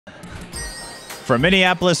From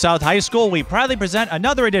Minneapolis South High School, we proudly present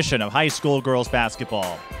another edition of high school girls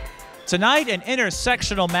basketball. Tonight, an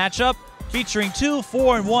intersectional matchup featuring two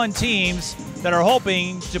 4-1 teams that are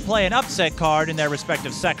hoping to play an upset card in their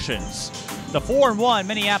respective sections. The 4-1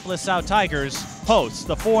 Minneapolis South Tigers hosts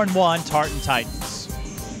the 4-1 Tartan Titans.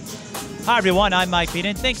 Hi everyone, I'm Mike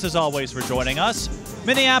Beaton. Thanks as always for joining us.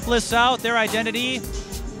 Minneapolis South, their identity,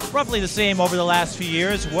 roughly the same over the last few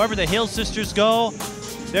years. Wherever the Hill sisters go,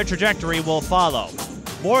 their trajectory will follow.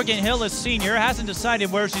 Morgan Hill, a senior, hasn't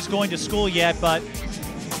decided where she's going to school yet, but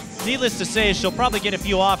needless to say, she'll probably get a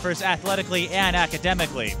few offers athletically and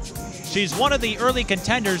academically. She's one of the early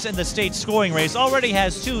contenders in the state scoring race, already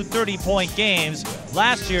has two 30-point games.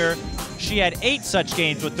 Last year, she had 8 such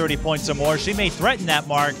games with 30 points or more. She may threaten that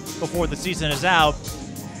mark before the season is out.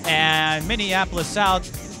 And Minneapolis South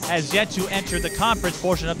has yet to enter the conference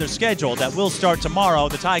portion of their schedule. That will start tomorrow.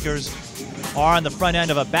 The Tigers are on the front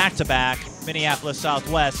end of a back-to-back. Minneapolis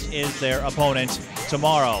Southwest is their opponent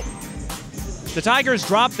tomorrow. The Tigers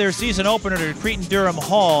dropped their season opener to Cretin-Durham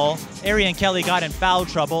Hall. Arian Kelly got in foul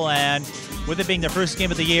trouble, and with it being their first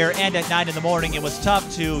game of the year and at 9 in the morning, it was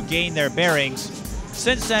tough to gain their bearings.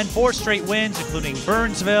 Since then, 4 straight wins, including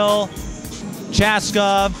Burnsville,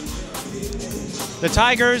 Chaska. The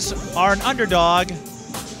Tigers are an underdog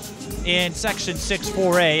in Section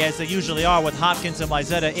 6-4A, as they usually are with Hopkins and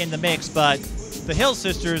Ysareia in the mix, but the Hill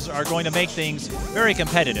sisters are going to make things very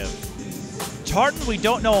competitive. Tartan, we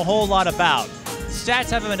don't know a whole lot about. Stats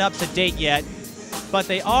haven't been up to date yet, but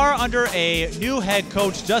they are under a new head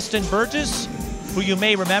coach, Justyn Burgess, who you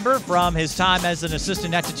may remember from his time as an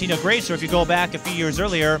assistant at Totino Grace, or if you go back a few years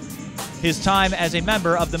earlier, his time as a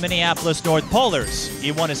member of the Minneapolis North Polars.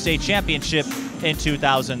 He won a state championship in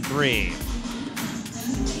 2003.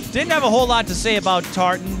 Didn't have a whole lot to say about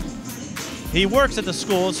Tartan. He works at the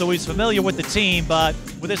school, so he's familiar with the team, but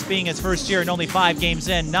with this being his first year and only 5 games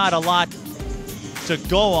in, not a lot to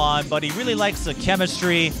go on, but he really likes the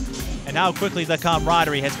chemistry and how quickly the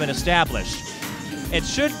camaraderie has been established. It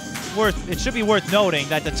should be worth noting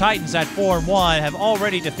that the Titans at 4-1 have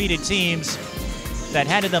already defeated teams that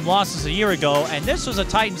handed them losses a year ago, and this was a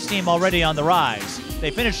Titans team already on the rise.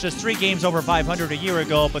 They finished just 3 games over 500 a year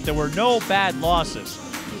ago, but there were no bad losses.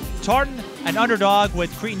 Tartan, an underdog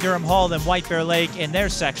with Cretin-Durham Hall and White Bear Lake in their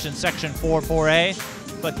section, Section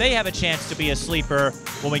 4-4A, but they have a chance to be a sleeper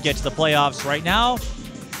when we get to the playoffs. Right now,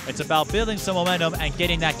 it's about building some momentum and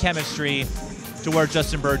getting that chemistry to where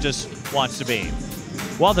Justyn Burgess wants to be.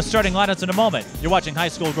 Well, the starting lineups in a moment. You're watching high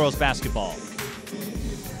school girls basketball.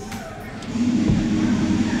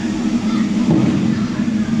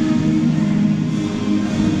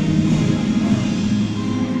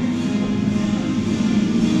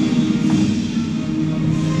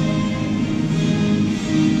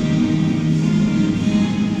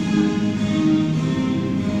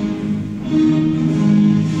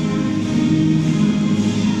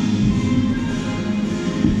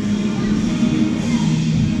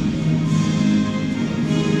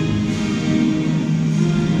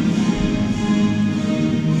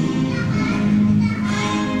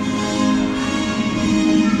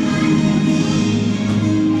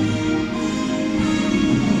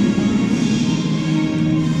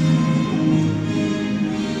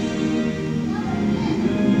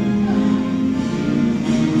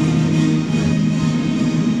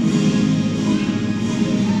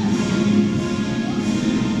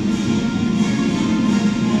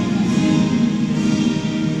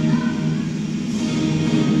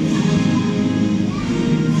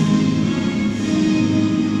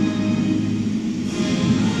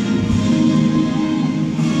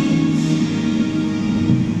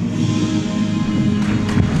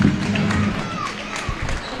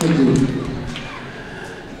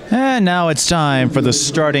 And now it's time for the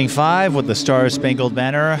starting 5 with the Star-Spangled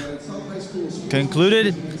Banner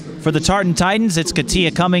concluded. For the Tartan Titans, it's Katia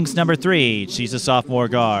Cummings, number 3. She's a sophomore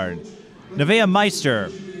guard. Nevaeh Meister,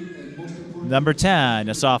 number 10,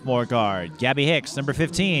 a sophomore guard. Gabby Hicks, number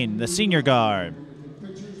 15, the senior guard.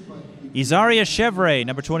 Ysareia Chevre,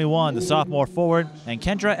 number 21, the sophomore forward. And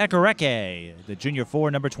Kendra Ekereke, the junior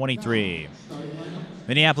forward, number 23.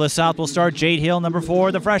 Minneapolis South will start Jade Hill, number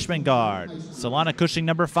 4, the freshman guard. Solana Cushing,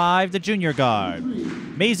 number 5, the junior guard.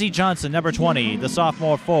 Maisie Johnson, number 20, the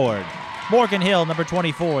sophomore forward. Morgan Hill, number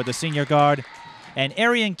 24, the senior guard. And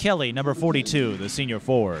Arian Kelly, number 42, the senior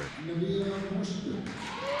forward.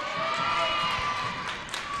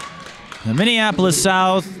 The Minneapolis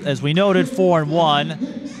South, as we noted,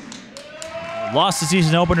 4-1. Lost the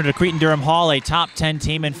season opener to Cretin-Durham Hall, a top 10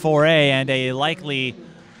 team in 4A, and a likely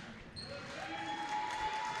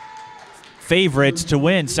favorite to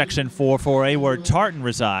win Section 4-4A, where Tartan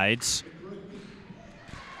resides.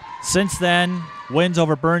 Since then, wins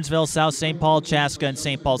over Burnsville, South St. Paul, Chaska, and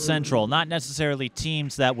St. Paul Central. Not necessarily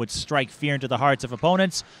teams that would strike fear into the hearts of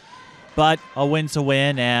opponents, but a win's a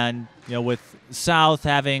win. And with South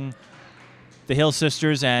having the Hill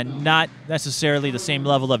Sisters and not necessarily the same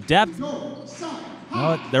level of depth,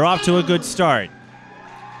 they're off to a good start.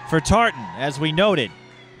 For Tartan, as we noted,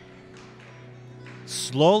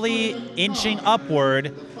 slowly inching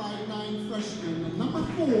upward.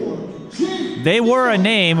 They were a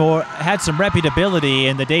name or had some reputability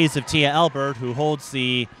in the days of Tia Elbert, who holds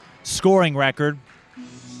the scoring record,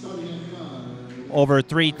 over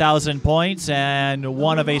 3,000 points, and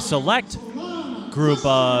one of a select group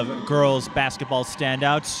of girls basketball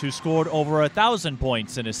standouts who scored over 1,000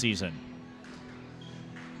 points in a season.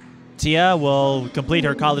 Tia will complete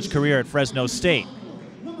her college career at Fresno State.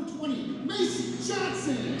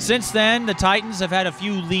 Since then, the Titans have had a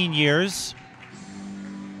few lean years.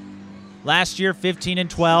 Last year,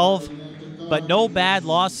 15-12, but no bad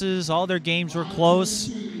losses. All their games were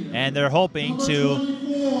close, and they're hoping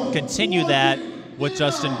to continue that with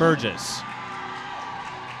Justyn Burgess.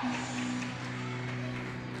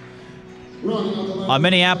 On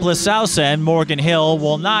Minneapolis South end, Morgan Hill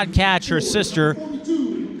will not catch her sister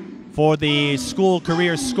for the school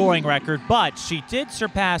career scoring record, but she did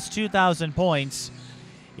surpass 2,000 points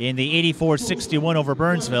in the 84-60 over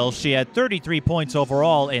Burnsville. She had 33 points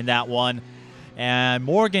overall in that one. And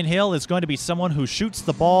Morgan Hill is going to be someone who shoots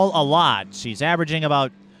the ball a lot. She's averaging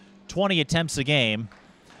about 20 attempts a game.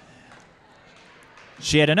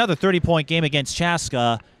 She had another 30-point game against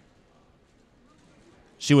Chaska.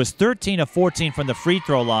 She was 13 of 14 from the free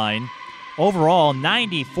throw line. Overall,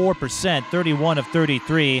 94%, 31 of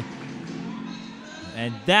 33.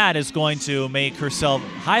 And that is going to make herself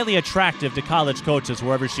highly attractive to college coaches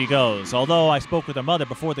wherever she goes. Although I spoke with her mother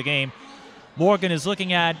before the game, Morgan is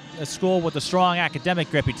looking at a school with a strong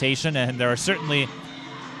academic reputation, and there are certainly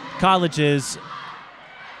colleges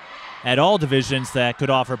at all divisions that could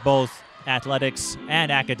offer both athletics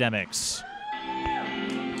and academics.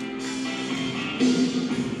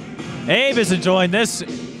 Abe is enjoying this.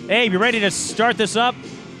 Abe, you ready to start this up?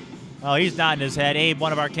 Oh, he's nodding his head. Abe,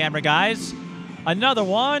 one of our camera guys. Another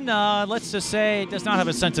one, let's just say, does not have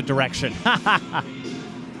a sense of direction.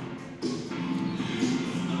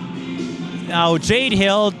 Now, Jade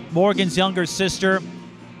Hill, Morgan's younger sister,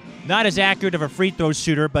 not as accurate of a free throw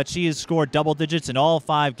shooter, but she has scored double digits in all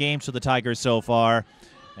 5 games for the Tigers so far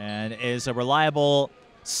and is a reliable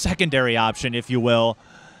secondary option, if you will.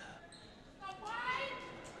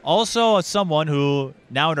 Also, someone who,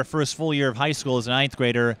 now in her first full year of high school as a 9th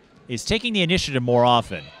grader, is taking the initiative more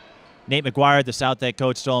often. Nate McGuire, the South Tech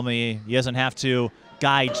coach, told me he doesn't have to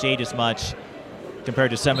guide Jade as much compared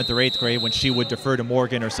to 7th or 8th grade when she would defer to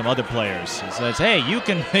Morgan or some other players. He says, hey, you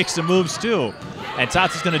can make some moves too. And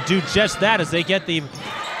Tots is going to do just that as they get the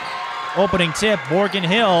opening tip. Morgan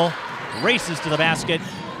Hill races to the basket.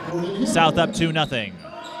 South up 2-0.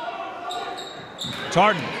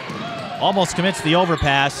 Tartan almost commits the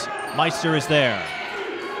overpass. Meister is there.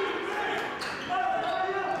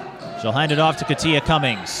 She'll hand it off to Katia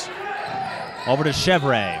Cummings. Over to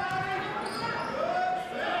Chevre.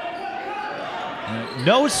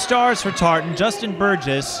 No stars for Tartan. Justyn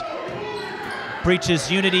Burgess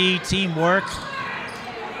preaches unity, teamwork.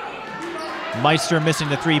 Meister missing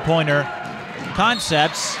the three-pointer.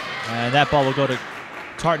 Concepts, and that ball will go to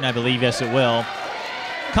Tartan, I believe. Yes, it will.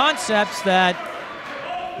 Concepts that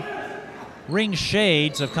ring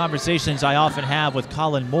shades of conversations I often have with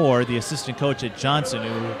Colin Moore, the assistant coach at Johnson,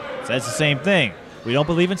 who says the same thing. We don't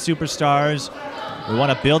believe in superstars. We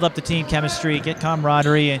want to build up the team chemistry, get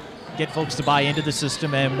camaraderie, and get folks to buy into the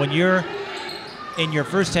system. And when you're in your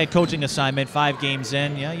first head coaching assignment, 5 games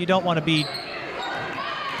in, you don't want to be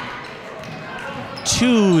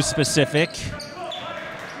too specific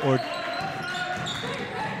or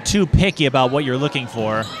too picky about what you're looking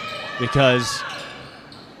for, because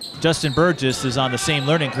Justyn Burgess is on the same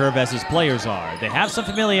learning curve as his players are. They have some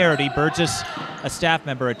familiarity. Burgess, a staff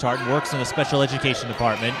member at Tartan, works in the special education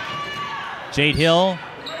department. Jade Hill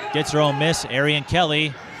gets her own miss. Arian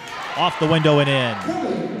Kelly off the window and in.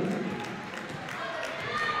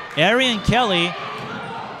 Arian Kelly,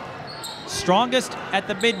 strongest at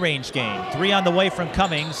the mid-range game. 3 on the way from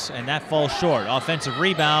Cummings, and that falls short. Offensive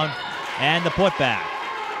rebound and the putback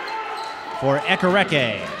for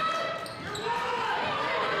Ekareke.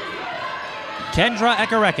 Kendra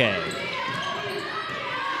Ekareke.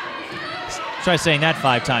 Try saying that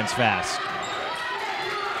 5 times fast.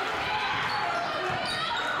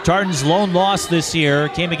 Tartan's lone loss this year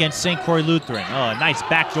came against St. Croix Lutheran. Oh, a nice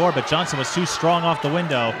backdoor, but Johnson was too strong off the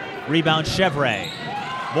window. Rebound Chevre.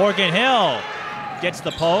 Morgan Hill gets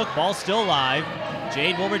the poke. Ball still alive.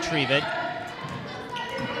 Jade will retrieve it.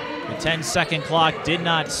 The 10-second clock did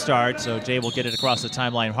not start, so Jade will get it across the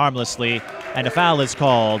timeline harmlessly. And a foul is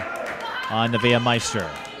called on Nevaeh Meister.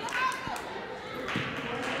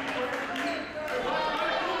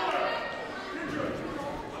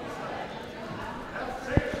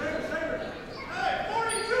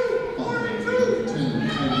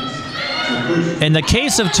 In the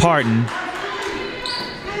case of Tartan,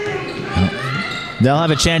 they'll have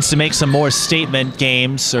a chance to make some more statement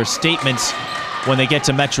games or statements when they get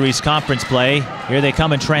to Metro East Conference play. Here they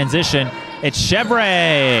come in transition. It's Chevre.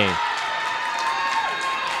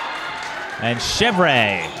 And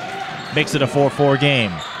Chevre makes it a 4-4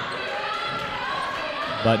 game.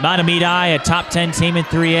 But Mahtomedi, a top 10 team in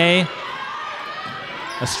 3A.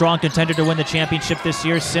 A strong contender to win the championship this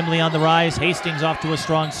year. Simley on the rise. Hastings off to a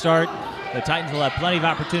strong start. The Titans will have plenty of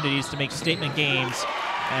opportunities to make statement games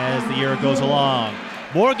as the year goes along.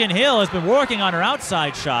 Morgan Hill has been working on her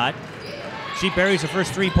outside shot. She buries her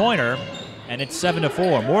first three-pointer, and it's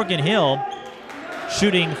 7-4. Morgan Hill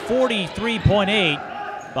shooting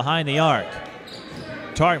 43.8 behind the arc.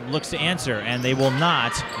 Tartan looks to answer, and they will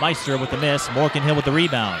not. Meister with the miss. Morgan Hill with the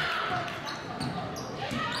rebound.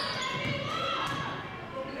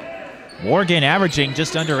 Morgan averaging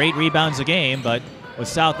just under 8 rebounds a game, but with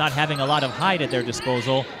South not having a lot of height at their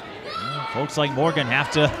disposal, folks like Morgan have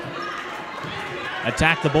to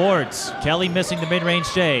attack the boards. Kelly missing the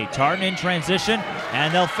mid-range J. Tartan in transition,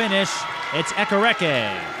 and they'll finish. It's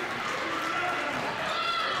Ysareia.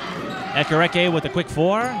 Ysareia with a quick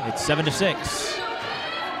 4. It's 7-6.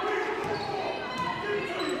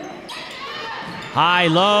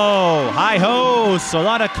 High-low, high-ho.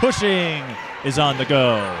 Solana Cushing is on the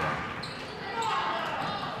go.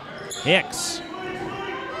 Hicks,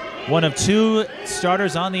 one of 2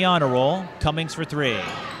 starters on the honor roll. Cummings for 3.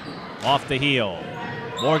 Off the heel.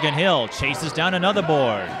 Morgan Hill chases down another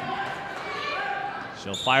board.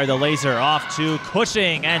 She'll fire the laser off to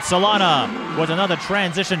Cushing, and Solana with another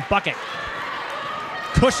transition bucket.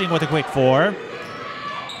 Cushing with a quick 4.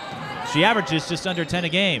 She averages just under 10 a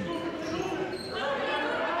game.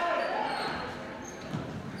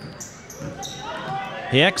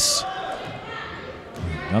 Hicks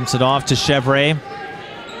dumps it off to Chevre.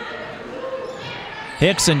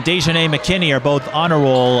 Hicks and Dejanay McKinney are both honor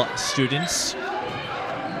roll students.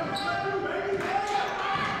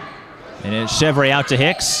 And it's Chevre out to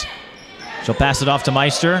Hicks. She'll pass it off to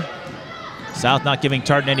Meister. South not giving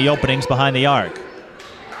Tartan any openings behind the arc.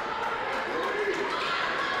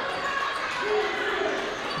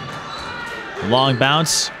 Long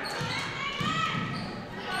bounce.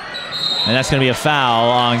 And that's going to be a foul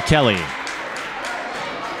on Kelly.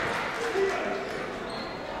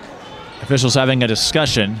 Officials having a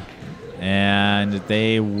discussion, and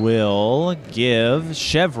they will give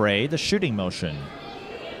Chevre the shooting motion.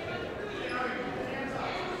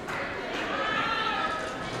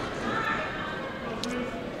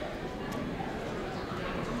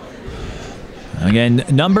 Again,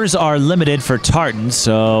 numbers are limited for Tartan,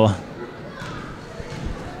 so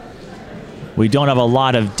we don't have a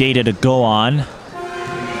lot of data to go on.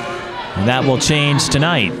 And that will change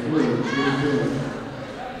tonight.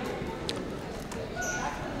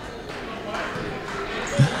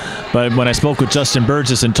 But when I spoke with Justyn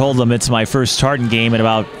Burgess and told him it's my first Tartan game in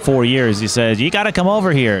about 4 years, he said, you got to come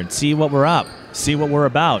over here and see what we're up, see what we're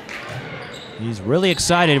about. He's really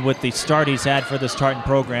excited with the start he's had for this Tartan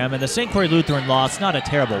program. And the St. Croix Lutheran loss, not a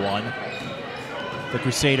terrible one. The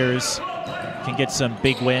Crusaders can get some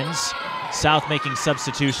big wins. South making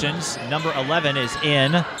substitutions. Number 11 is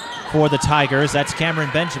in for the Tigers. That's Cameron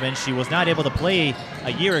Benjamin. She was not able to play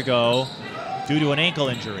a year ago due to an ankle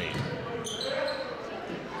injury.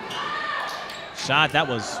 Shot, that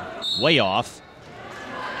was way off.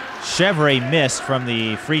 Chevre missed from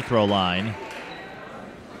the free throw line.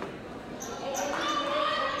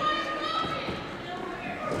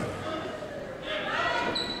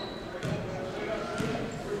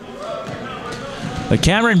 But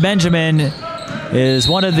Cameron Benjamin is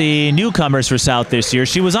one of the newcomers for South this year.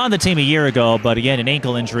 She was on the team a year ago, but again, an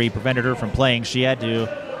ankle injury prevented her from playing. She had to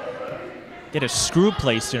get a screw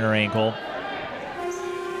placed in her ankle.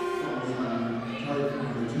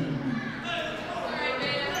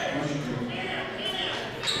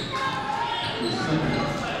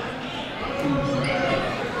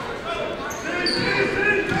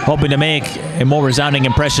 Hoping to make a more resounding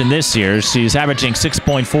impression this year. She's averaging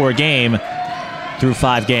 6.4 a game through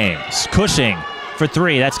 5 games. Cushing for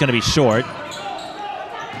 3, that's going to be short.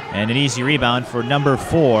 And an easy rebound for number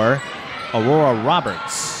 4, Aurora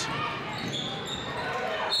Roberts.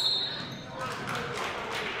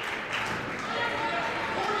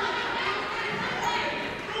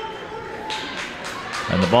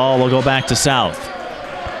 And the ball will go back to South.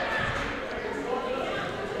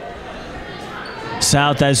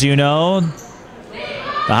 South, as you know,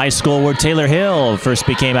 the high school where Taylor Hill first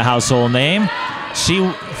became a household name. She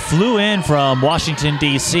flew in from Washington,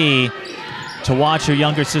 D.C. to watch her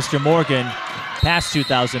younger sister Morgan pass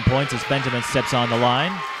 2,000 points as Benjamin steps on the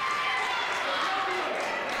line.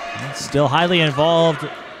 And still highly involved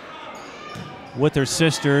with her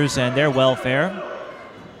sisters and their welfare.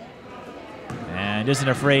 And isn't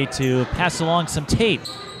afraid to pass along some tape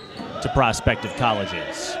to prospective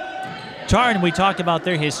colleges. Tartan, we talked about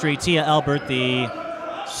their history. Tia Elbert, the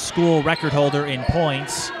school record holder in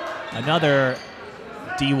points. Another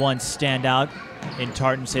D1 standout in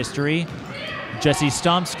Tartan's history. Jesse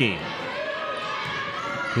Stomsky,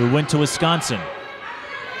 who went to Wisconsin.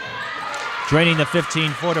 Draining the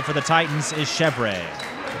 15-footer for the Titans is Chevre.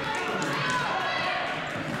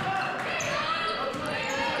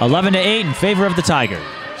 11-8 in favor of the Tigers.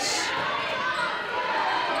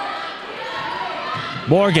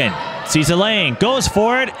 Morgan sees a lane, goes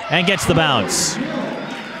for it, and gets the bounce.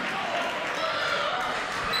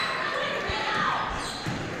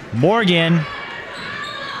 Morgan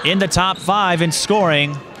in the top 5 in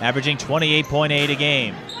scoring, averaging 28.8 a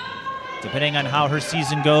game. Depending on how her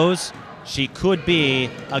season goes, she could be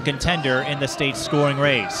a contender in the state scoring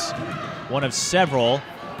race. One of several,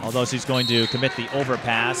 although she's going to commit the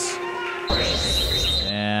overpass.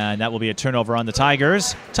 And that will be a turnover on the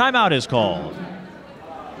Tigers. Timeout is called.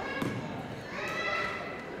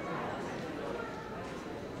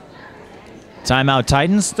 Timeout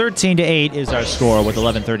Titans, 13-8 is our score with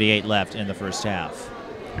 11:38 left in the first half.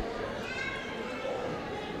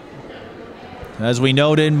 As we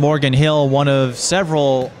noted, Morgan Hill, one of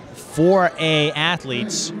several 4A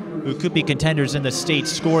athletes who could be contenders in the state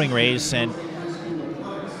scoring race, and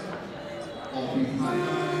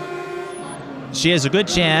she has a good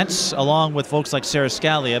chance along with folks like Sarah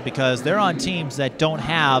Scalia because they're on teams that don't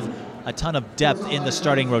have a ton of depth in the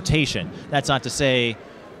starting rotation. That's not to say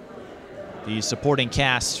the supporting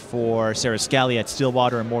cast for Sarah Scalia at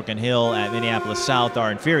Stillwater and Morgan Hill at Minneapolis South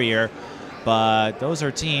are inferior, but those are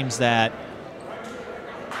teams that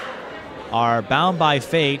are bound by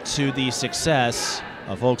fate to the success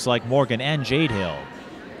of folks like Morgan and Jade Hill.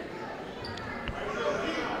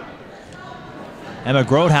 Emma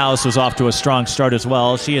Grotehouse was off to a strong start as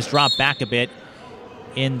well. She has dropped back a bit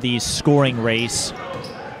in the scoring race.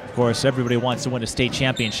 Of course, everybody wants to win a state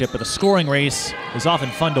championship, but the scoring race is often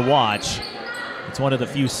fun to watch. It's one of the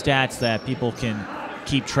few stats that people can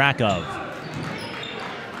keep track of.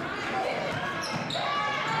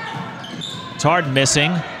 Tartan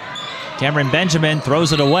missing. Cameron Benjamin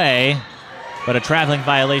throws it away, but a traveling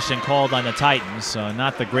violation called on the Titans, so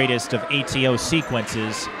not the greatest of ATO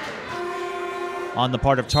sequences on the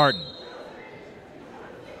part of Tartan.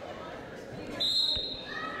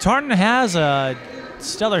 Tartan has a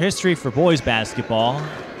stellar history for boys basketball.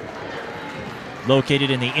 Located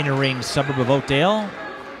in the inner ring suburb of Oakdale,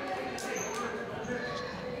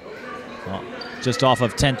 just off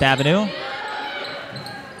of 10th Avenue.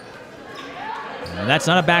 And that's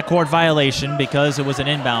not a backcourt violation because it was an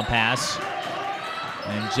inbound pass.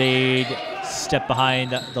 And Jade stepped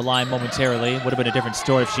behind the line momentarily. Would have been a different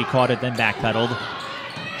story if she caught it, then backpedaled.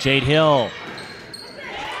 Jade Hill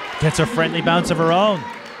gets a friendly bounce of her own.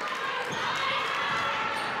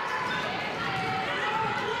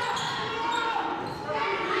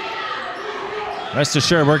 Rest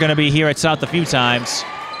assured, we're going to be here at South a few times.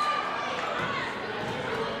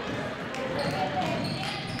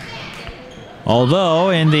 Although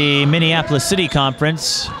in the Minneapolis City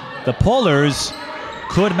Conference, the Polars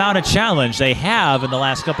could mount a challenge. They have in the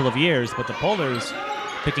last couple of years, but the Polars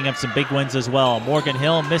picking up some big wins as well. Morgan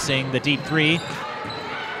Hill missing the deep three.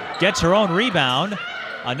 Gets her own rebound.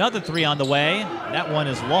 Another three on the way. That one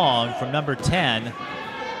is long from number 10,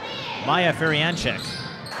 Maya Ferianchik.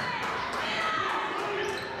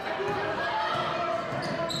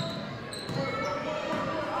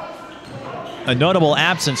 A notable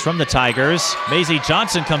absence from the Tigers. Maisie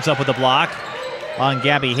Johnson comes up with a block on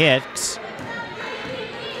Gabby Hicks.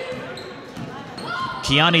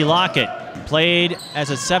 Kiani Lockett played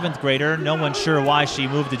as a 7th grader. No one's sure why she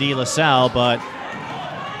moved to De La Salle, but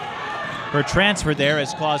her transfer there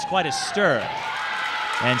has caused quite a stir.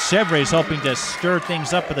 And Chevre is hoping to stir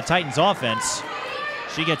things up for the Titans offense.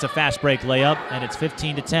 She gets a fast break layup, and it's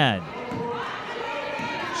 15-10.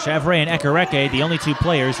 Chevre and Ysareia, the only two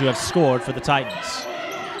players who have scored for the Titans.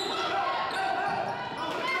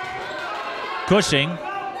 Cushing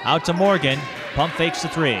out to Morgan. Pump fakes the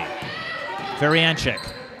three. Ferianchik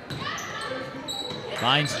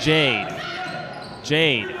finds Jade.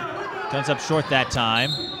 Jade Comes up short that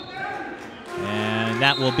time. And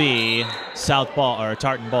that will be South ball, or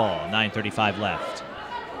Tartan ball, 9:35 left.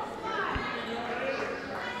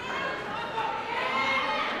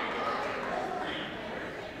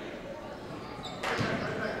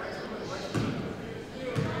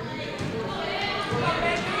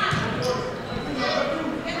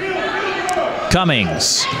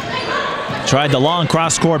 Cummings tried the long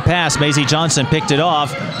cross-court pass. Maisie Johnson picked it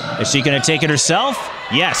off. Is she going to take it herself?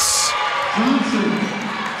 Yes.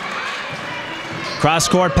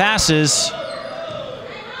 Cross-court passes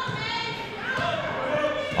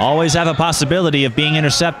always have a possibility of being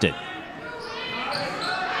intercepted.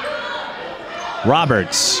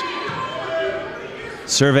 Roberts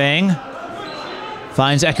surveying,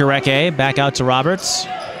 finds Ekereke, back out to Roberts.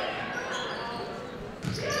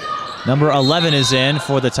 Number 11 is in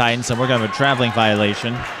for the Titans, and we're going to have a traveling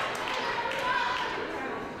violation.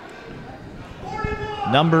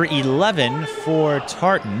 Number 11 for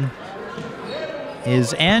Tartan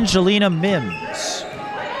is Angelina Mims.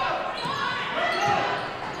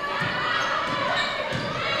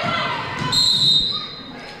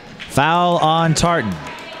 Foul on Tartan.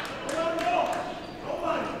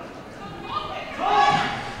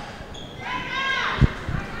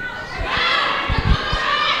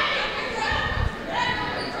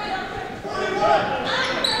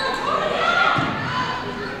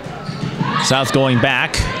 South going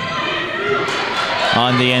back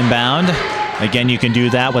on the inbound. Again, you can do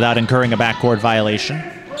that without incurring a backcourt violation.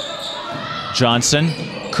 Johnson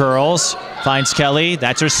curls, finds Kelly.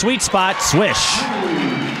 That's her sweet spot. Swish.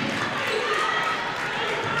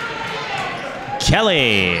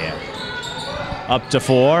 Kelly up to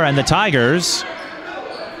 4, and the Tigers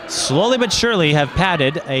slowly but surely have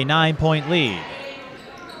padded a 9-point lead.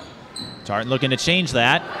 Tartan looking to change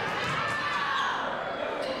that.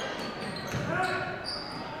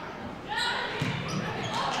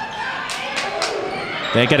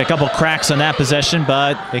 They get a couple cracks on that possession,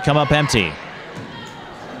 but they come up empty.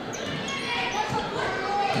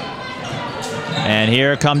 And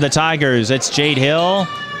here come the Tigers. It's Jade Hill.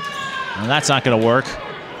 And that's not going to work.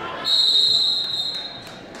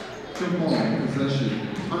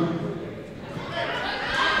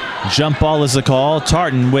 Jump ball is the call.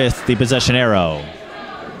 Tartan with the possession arrow.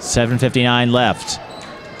 7:59 left.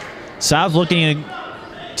 South looking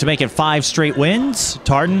to make it 5 straight wins.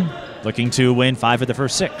 Tartan looking to win 5 of the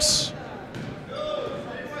first 6.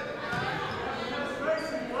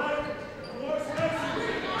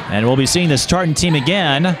 And we'll be seeing this Tartan team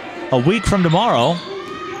again a week from tomorrow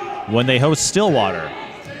when they host Stillwater.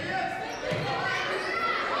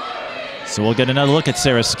 So we'll get another look at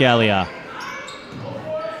Sarah Scalia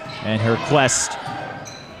and her quest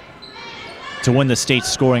to win the state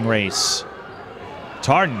scoring race.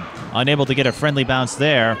 Tartan unable to get a friendly bounce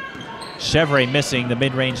there. Chevre missing the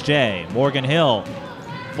mid-range J. Morgan Hill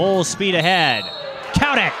full speed ahead.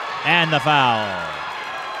 Count it! And the foul.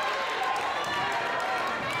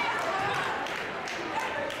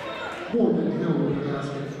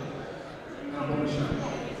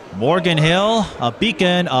 Morgan Hill, a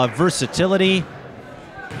beacon of versatility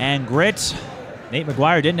and grit. Nate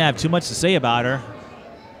McGuire didn't have too much to say about her.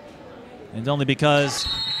 And only because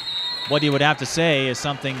what he would have to say is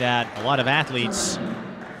something that a lot of athletes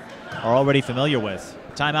are already familiar with.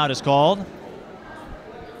 Timeout is called.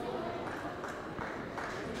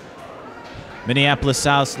 Minneapolis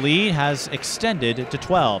South's lead has extended to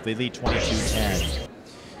 12. They lead 22-10.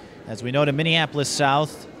 As we know, to Minneapolis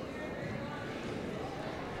South,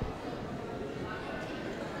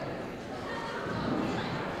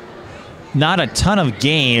 not a ton of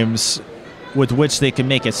games with which they can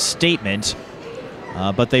make a statement,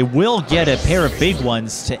 but they will get a pair of big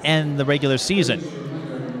ones to end the regular season.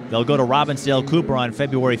 They'll go to Robbinsdale Cooper on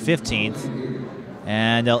February 15th,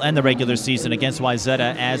 and they'll end the regular season against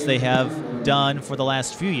Ysareia as they have done for the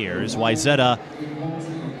last few years. Ysareia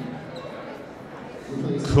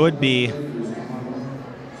could be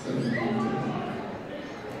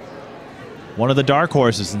one of the dark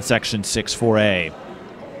horses in Section 6-4A.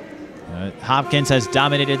 Hopkins has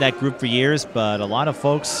dominated that group for years, but a lot of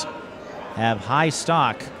folks have high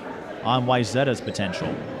stock on Ysareia's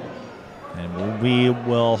potential. And we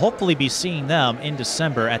will hopefully be seeing them in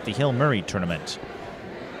December at the Hill Murray tournament.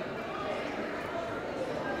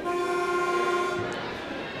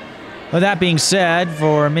 With that being said,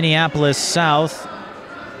 for Minneapolis South,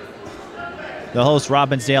 they'll host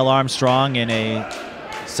Robbinsdale Armstrong in a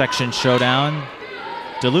section showdown.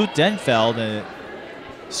 Duluth-Denfeld, a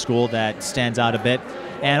school that stands out a bit.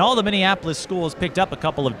 And all the Minneapolis schools picked up a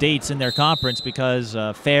couple of dates in their conference because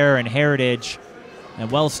Fair and Heritage and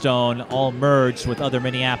Wellstone all merged with other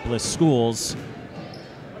Minneapolis schools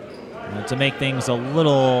to make things a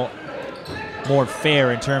little more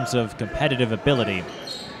fair in terms of competitive ability.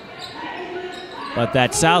 But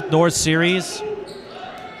that South-North series,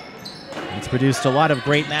 it's produced a lot of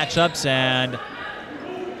great matchups, and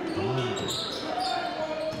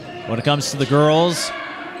when it comes to the girls,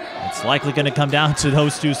 it's likely going to come down to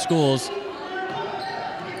those two schools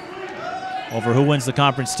over who wins the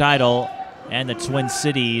conference title and the Twin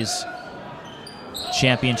Cities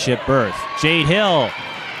championship berth. Jade Hill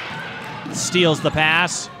steals the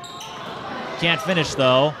pass. Can't finish,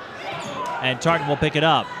 though, and Tartan will pick it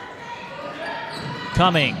up.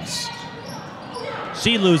 Cummings.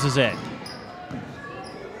 She loses it.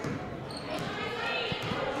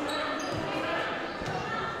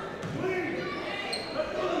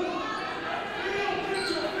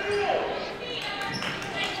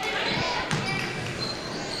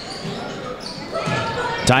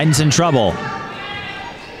 Titans in trouble.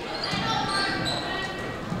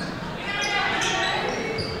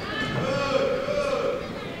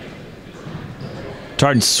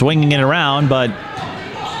 Tartan swinging it around, but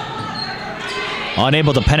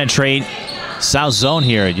unable to penetrate South zone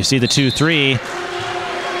here. You see the 2-3,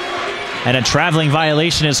 and a traveling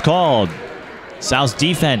violation is called. South's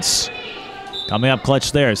defense coming up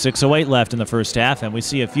clutch there. 6:08 left in the first half, and we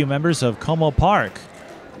see a few members of Como Park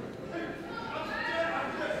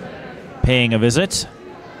paying a visit.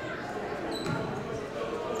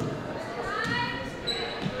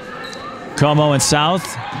 Como and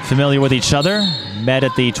South familiar with each other, met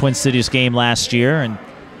at the Twin Cities game last year, and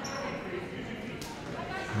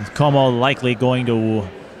Como likely going to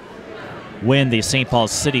win the St. Paul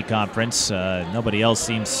City Conference. Nobody else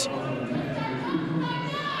seems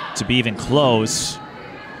to be even close.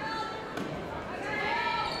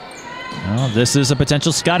 Well, this is a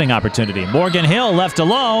potential scouting opportunity. Morgan Hill left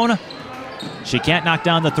alone. She can't knock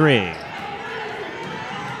down the three.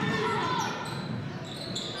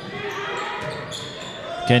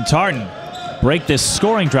 Can Tartan break this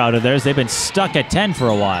scoring drought of theirs? They've been stuck at 10 for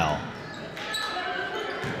a while.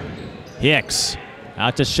 Hicks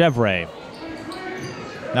out to Chevre.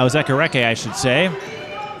 That was Ysareia, I should say.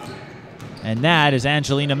 And that is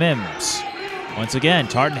Angelina Mims. Once again,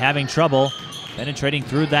 Tartan having trouble penetrating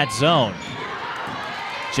through that zone.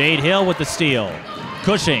 Jade Hill with the steal.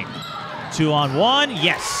 Cushing, 2-on-1,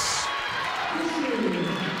 yes.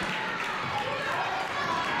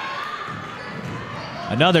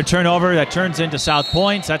 Another turnover that turns into South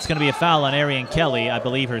points. That's going to be a foul on Arian Kelly, I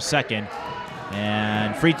believe her second.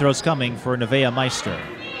 And free throws coming for Nevaeh Meister.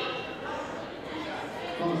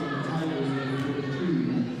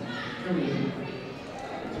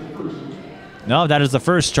 No, that is the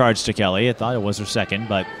first charge to Kelly. I thought it was her second,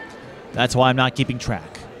 but that's why I'm not keeping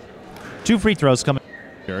track. 2 free throws coming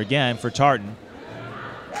here again for Tartan.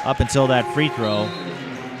 Up until that free throw,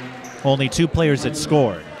 only 2 players had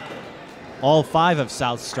scored. All 5 of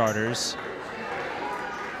South's starters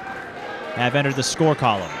have entered the score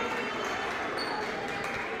column.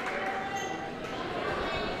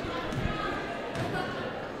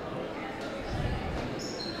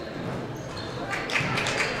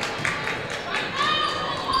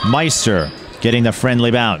 Meister getting the friendly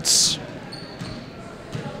bounce.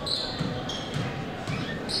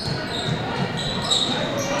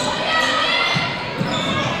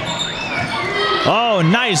 Oh,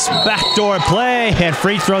 nice backdoor play, and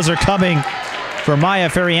free throws are coming for Maya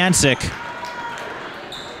Feriancic.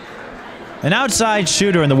 An outside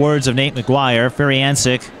shooter in the words of Nate McGuire.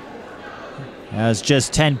 Feriancic has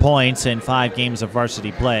just 10 points in 5 games of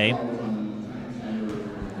varsity play.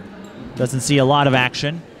 Doesn't see a lot of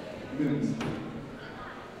action,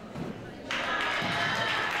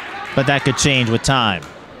 but that could change with time.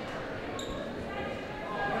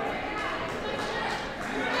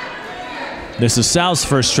 This is South's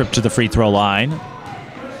first trip to the free throw line.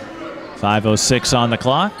 5:06 on the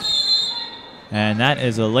clock, and that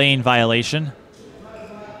is a lane violation.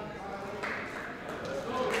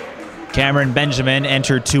 Cameron Benjamin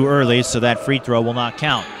entered too early, so that free throw will not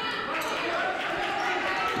count.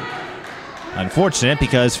 Unfortunate,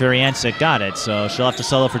 because Feriancic got it, so she'll have to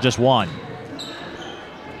settle for just 1.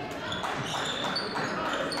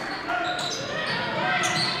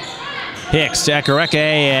 Hicks to Ysareia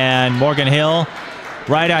and Morgan Hill.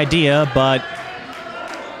 Right idea, but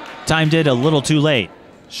timed it a little too late.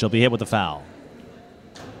 She'll be hit with a foul.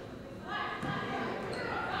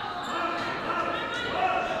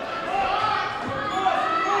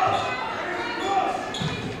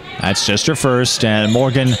 That's just her first, and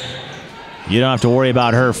Morgan, you don't have to worry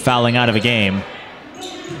about her fouling out of a game.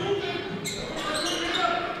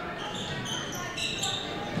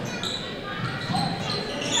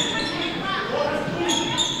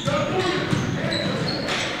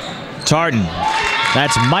 Tartan.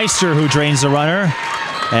 That's Meister who drains the runner,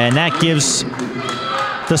 and that gives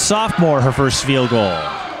the sophomore her first field goal.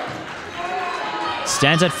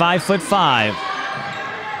 Stands at 5'5".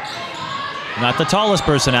 Not the tallest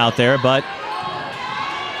person out there, but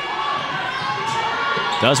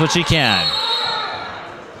does what she can.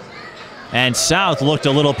 And South looked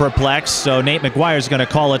a little perplexed, so Nate McGuire's going to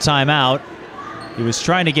call a timeout. He was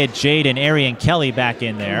trying to get Jade and Arian Kelly back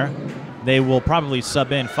in there. They will probably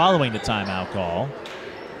sub in following the timeout call.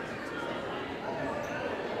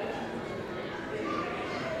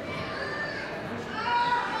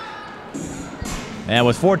 And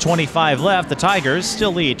with 4:25 left, the Tigers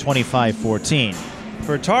still lead 25-14.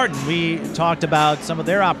 For Tartan, we talked about some of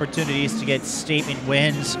their opportunities to get statement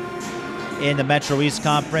wins in the Metro East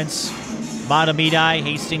Conference. Matamidi,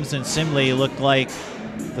 Hastings, and Simley look like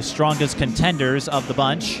the strongest contenders of the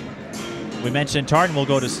bunch. We mentioned Tartan will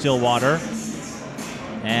go to Stillwater,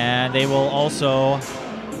 and they will also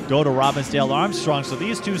go to Robbinsdale Armstrong. So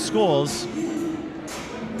these two schools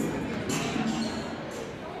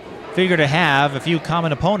figure to have a few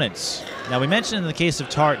common opponents. Now, we mentioned in the case of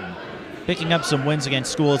Tartan, picking up some wins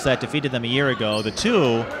against schools that defeated them a year ago. The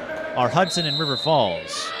two are Hudson and River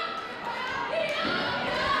Falls.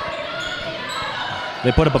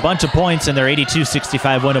 They put up a bunch of points in their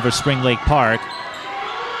 82-65 win over Spring Lake Park.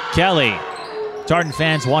 Kelly, Tartan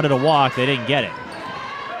fans wanted a walk, they didn't get it.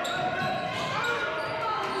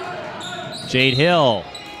 Jade Hill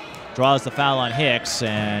draws the foul on Hicks,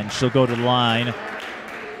 and she'll go to the line.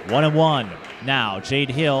 1-1. Now, Jade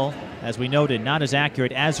Hill, as we noted, not as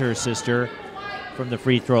accurate as her sister from the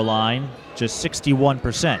free throw line, just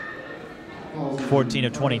 61%, 14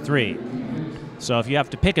 of 23. So if you have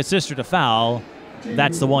to pick a sister to foul,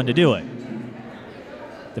 that's the one to do it.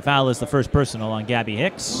 The foul is the first personal on Gabby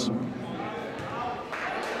Hicks.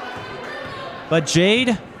 But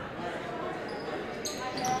Jade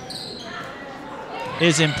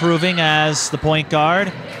is improving as the point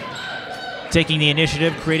guard, taking the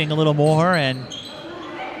initiative, creating a little more, and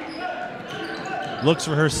looks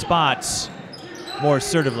for her spots more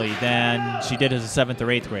assertively than she did as a 7th or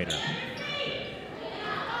 8th grader.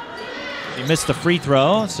 She missed the free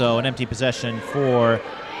throw, so an empty possession for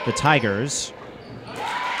the Tigers.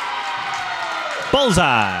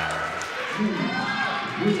 Bullseye!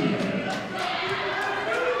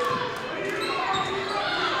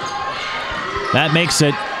 That makes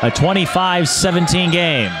it a 25-17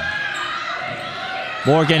 game.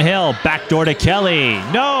 Morgan Hill, backdoor to Kelly.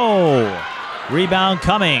 No! Rebound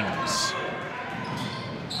Cummings.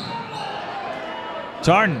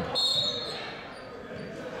 Tartan.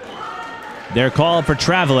 They're called for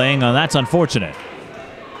traveling. Oh, that's unfortunate.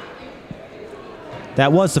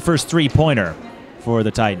 That was the first three-pointer for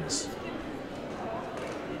the Titans.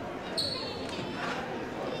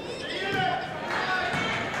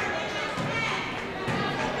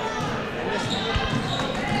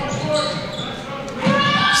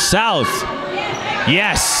 South.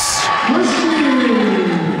 Yes.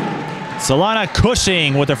 Solana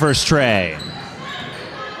Cushing with the first tray.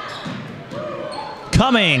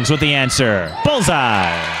 Cummings with the answer.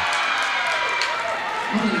 Bullseye.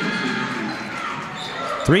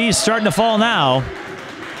 Three's starting to fall now.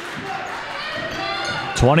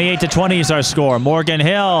 28-20 is our score. Morgan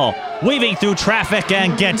Hill weaving through traffic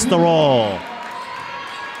and gets the roll.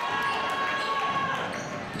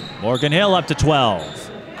 Morgan Hill up to 12.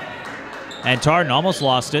 And Tartan almost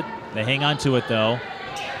lost it. They hang on to it, though.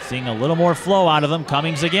 Seeing a little more flow out of them.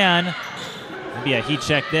 Cummings again. Maybe a heat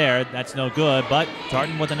check there. That's no good, but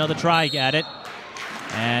Tartan with another try at it.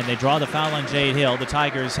 And they draw the foul on Jade Hill. The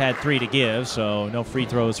Tigers had 3 to give, so no free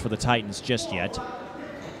throws for the Titans just yet.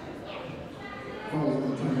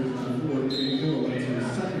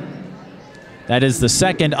 That is the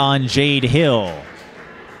second on Jade Hill.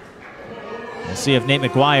 We'll see if Nate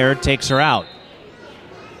McGuire takes her out.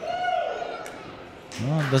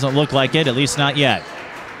 Well, it doesn't look like it, at least not yet.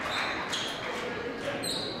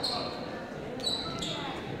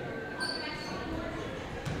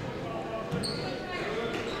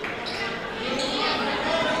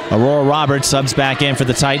 Aurora Roberts subs back in for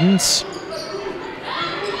the Titans.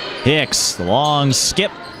 Hicks, the long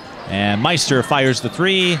skip, and Meister fires the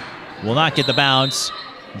three. Will not get the bounce.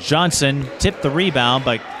 Johnson tipped the rebound,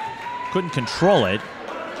 but couldn't control it.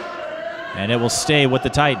 And it will stay with the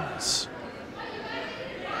Titans.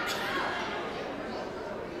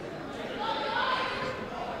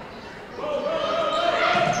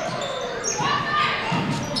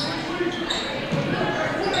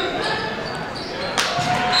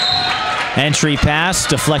 Entry pass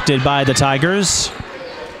deflected by the Tigers.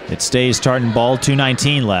 It stays Tartan ball,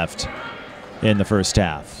 2:19 left in the first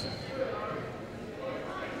half.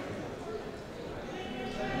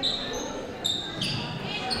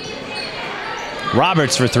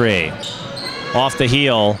 Roberts for three. Off the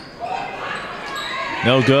heel.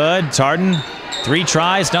 No good. Tartan, 3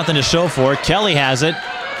 tries, nothing to show for it. Kelly has it,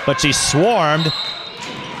 but she's swarmed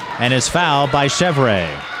and is fouled by Chevre.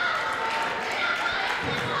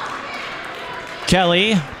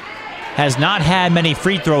 Kelly has not had many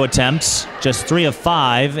free throw attempts, just 3 of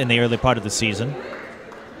 5 in the early part of the season.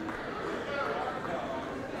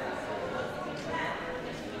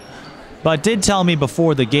 But did tell me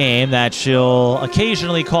before the game that she'll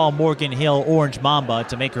occasionally call Morgan Hill Orange Mamba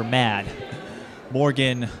to make her mad.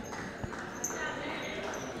 Morgan,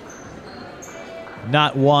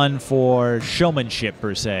 not one for showmanship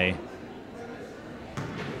per se.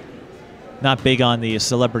 Not big on the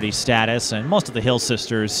celebrity status, and most of the Hill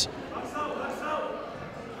sisters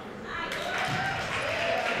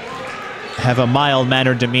have a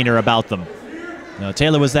mild-mannered demeanor about them. No,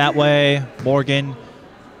 Taylor was that way. Morgan,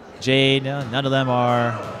 Jade, none of them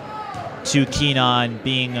are too keen on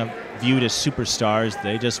being viewed as superstars.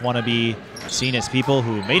 They just want to be seen as people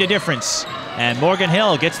who made a difference. And Morgan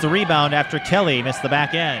Hill gets the rebound after Kelly missed the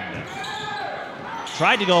back end.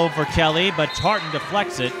 Tried to go for Kelly, but Tartan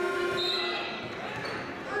deflects it.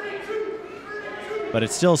 But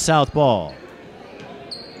it's still South ball.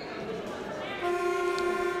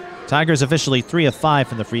 Tigers officially 3 of 5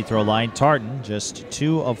 from the free throw line. Tartan just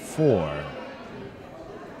 2 of 4.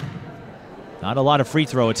 Not a lot of free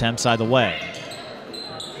throw attempts either way.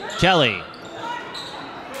 Kelly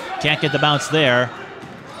can't get the bounce there.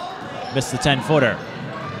 Missed the 10-footer.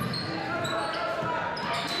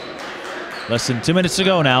 Less than 2 minutes to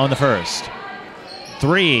go now in the first.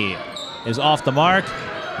 3 is off the mark.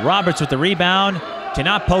 Roberts with the rebound.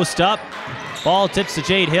 Cannot post up. Ball tips to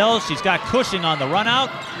Jade Hill. She's got Cushing on the run out.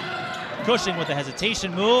 Cushing with a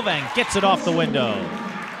hesitation move and gets it off the window.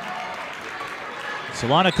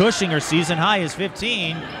 Solana Cushing, her season high is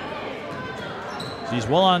 15. She's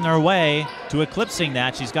well on her way to eclipsing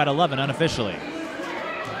that. She's got 11 unofficially.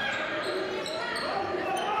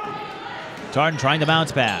 Tartan trying to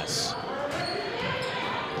bounce pass.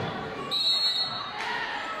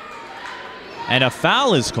 And a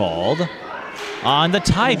foul is called on the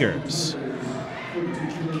Tigers.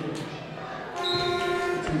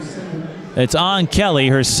 It's on Kelly,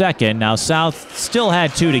 her second. Now South still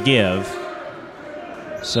had 2 to give.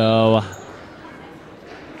 So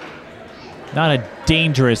not a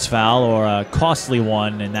dangerous foul or a costly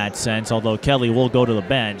one in that sense, although Kelly will go to the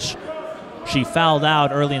bench. She fouled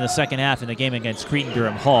out early in the second half in the game against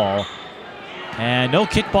Cretin-Durham Hall. And no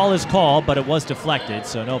kickball is called, but it was deflected,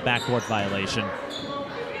 so no backcourt violation.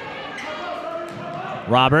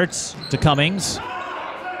 Roberts to Cummings.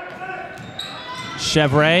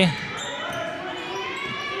 Chevre.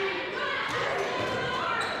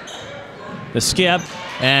 The skip,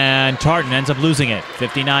 and Tartan ends up losing it.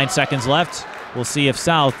 59 seconds left. We'll see if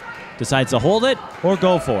South decides to hold it or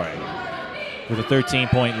go for it with a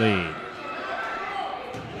 13-point lead.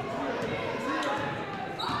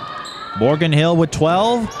 Morgan Hill with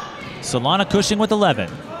 12. Solana Cushing with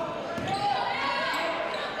 11.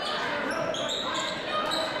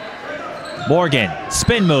 Morgan,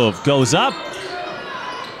 spin move, goes up.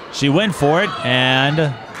 She went for it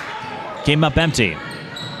and came up empty.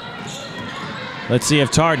 Let's see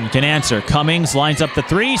if Tartan can answer. Cummings lines up the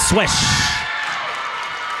 3, swish.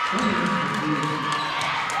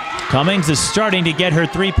 Cummings is starting to get her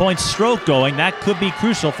 3-point stroke going. That could be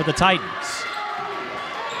crucial for the Titans.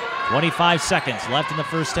 25 seconds left in the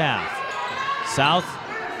first half. South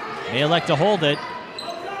may elect to hold it.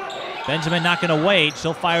 Benjamin not going to wait.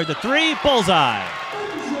 She'll fire the 3, bullseye.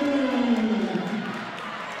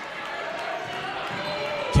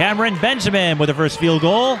 Cameron Benjamin with the first field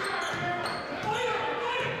goal.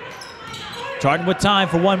 Tartan with time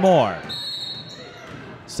for one more.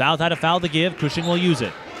 South had a foul to give. Cushing will use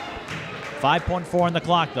it. 5.4 on the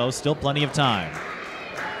clock, though. Still plenty of time.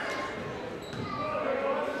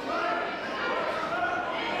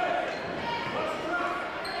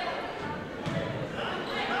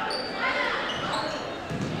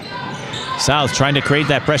 South trying to create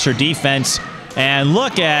that pressure defense. And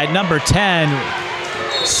look at number 10.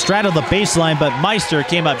 Straddled the baseline, but Meister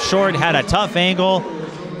came up short, had a tough angle.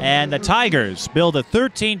 And the Tigers build a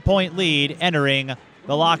 13-point lead entering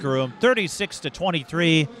the locker room.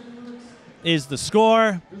 36-23 is the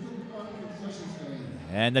score.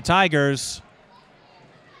 And the Tigers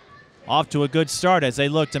off to a good start as they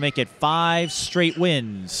look to make it 5 straight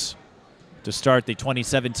wins to start the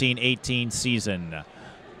 2017-18 season.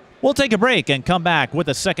 We'll take a break and come back with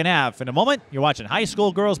the second half in a moment. You're watching high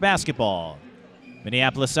school girls basketball.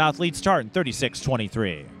 Minneapolis South leads Tartan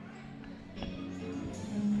 36-23.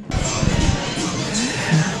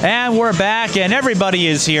 And we're back, and everybody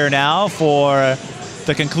is here now for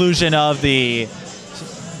the conclusion of the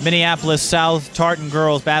Minneapolis South Tartan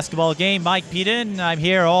girls basketball game. Mike Peden, I'm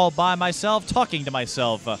here all by myself, talking to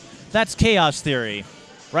myself. That's chaos theory.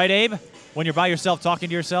 Right, Abe? When you're by yourself talking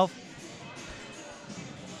to yourself?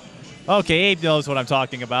 Okay, Abe knows what I'm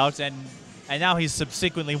talking about, and now he's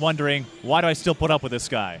subsequently wondering, why do I still put up with this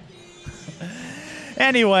guy?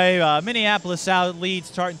 Anyway, Minneapolis South leads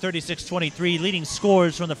Tartan 36-23, leading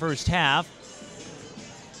scores from the first half.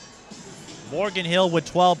 Morgan Hill with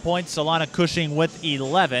 12 points, Solana Cushing with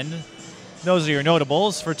 11. Those are your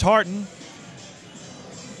notables. For Tartan,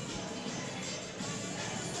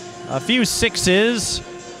 a few sixes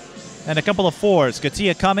and a couple of fours.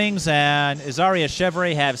 Katia Cummings and Ysareia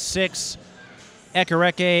Chevre have 6.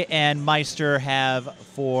 Ekareke and Meister have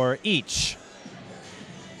 4 each.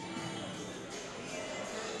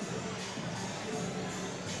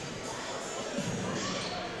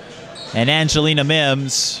 And Angelina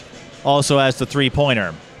Mims also has the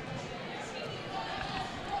 3-pointer.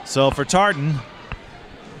 So for Tartan,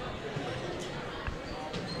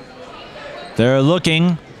 they're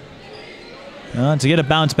looking to get a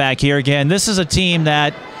bounce back here again. This is a team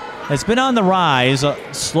that has been on the rise,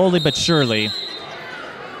 slowly but surely.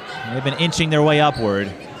 They've been inching their way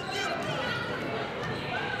upward.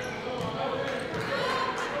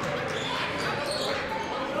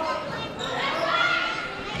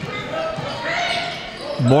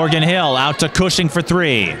 Morgan Hill out to Cushing for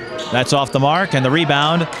 3. That's off the mark, and the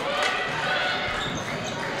rebound,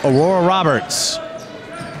 Aurora Roberts.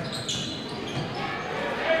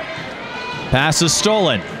 Pass is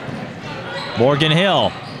stolen. Morgan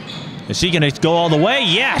Hill. Is she going to go all the way?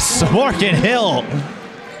 Yes! Morgan Hill.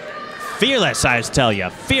 Fearless, I tell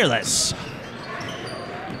you. Fearless.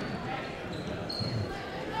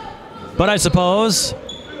 But I suppose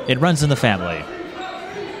it runs in the family.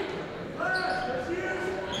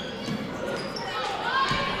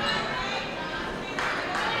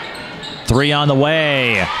 Three on the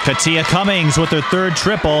way. Katia Cummings with her 3rd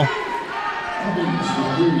triple.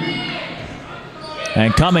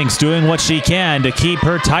 And Cummings doing what she can to keep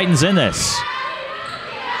her Titans in this.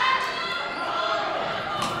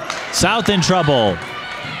 South in trouble.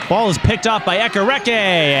 Ball is picked off by Ekareke,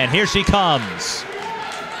 and here she comes.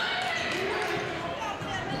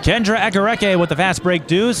 Kendra Ekareke with the fast break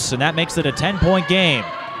deuce, and that makes it a 10-point game.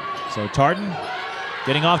 So Tartan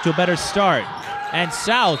getting off to a better start. And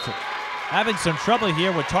South having some trouble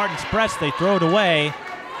here with Tartan's press. They throw it away.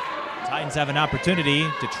 Titans have an opportunity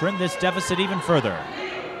to trim this deficit even further.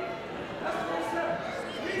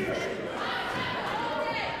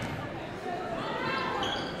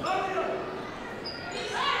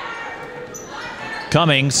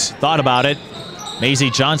 Cummings thought about it.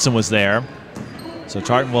 Maisie Johnson was there. So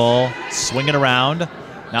Tartan will swing it around.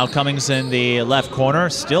 Now Cummings in the left corner.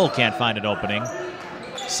 Still can't find an opening.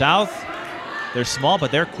 South, they're small, but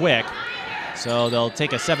they're quick. So they'll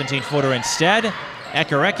take a 17-footer instead.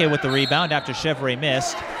 Ekareke with the rebound after Chevre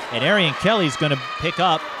missed. And Arian Kelly's going to pick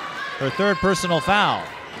up her 3rd personal foul.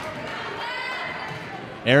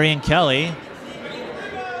 Arian Kelly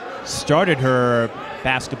started her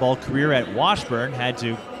basketball career at Washburn, had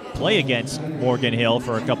to play against Morgan Hill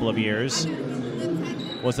for a couple of years.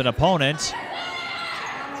 Was an opponent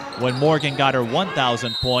when Morgan got her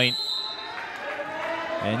 1,000 point.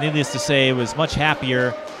 And needless to say, was much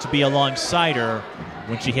happier to be alongside her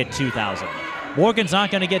when she hit 2,000. Morgan's not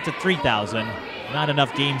going to get to 3,000. Not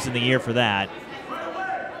enough games in the year for that.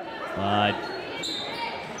 But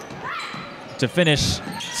to finish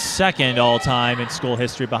 2nd all-time in school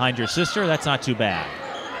history behind your sister, that's not too bad.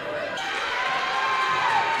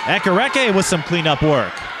 Ekareke with some cleanup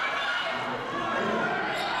work.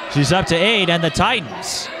 She's up to 8, and the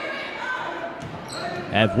Titans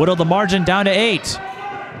have whittled the margin down to 8.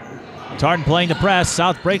 Tartan playing the press.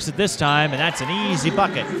 South breaks it this time, and that's an easy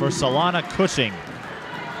bucket for Solana Cushing.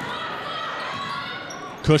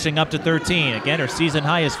 Cushing up to 13. Again, her season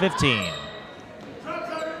high is 15.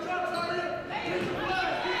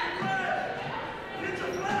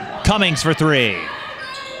 Cummings for 3.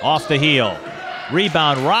 Off the heel.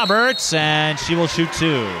 Rebound Roberts, and she will shoot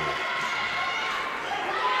 2.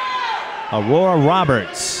 Aurora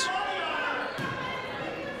Roberts.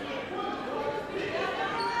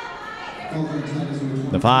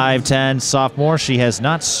 The 5'10" sophomore, she has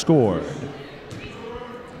not scored.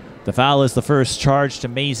 The foul is the first charge to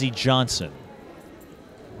Maisie Johnson.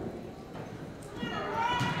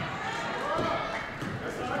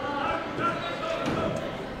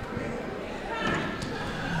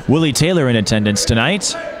 Willie Taylor in attendance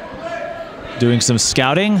tonight, doing some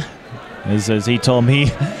scouting. As he told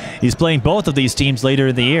me, He's playing both of these teams later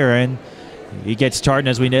in the year, and he gets Tartan,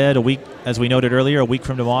 as we noted earlier, a week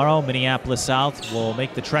from tomorrow. Minneapolis South will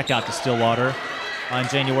make the trek out to Stillwater on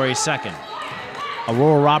January 2nd.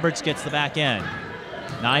 Aurora Roberts gets the back end.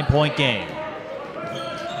 9-point game.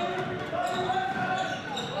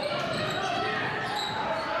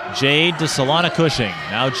 Jade to Solana Cushing.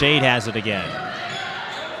 Now Jade has it again.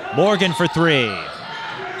 Morgan for three.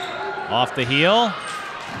 Off the heel.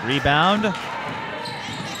 Rebound.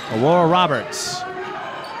 Aurora Roberts.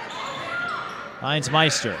 Finds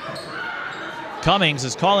Meister. Cummings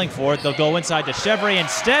is calling for it. They'll go inside to Chevre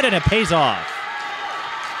instead, and it pays off.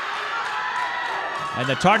 And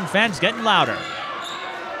the Tartan fans getting louder.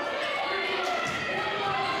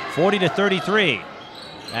 40-33.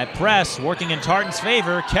 At press, working in Tartan's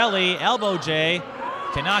favor. Kelly, elbow J,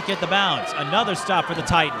 cannot get the bounce. Another stop for the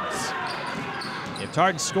Titans. If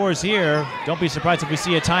Tartan scores here, don't be surprised if we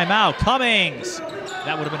see a timeout. Cummings!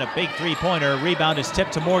 That would have been a big three-pointer. Rebound is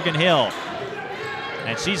tipped to Morgan Hill.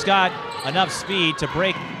 And she's got enough speed to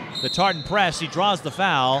break the Tartan press. She draws the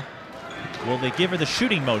foul. Will they give her the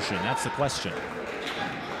shooting motion? That's the question.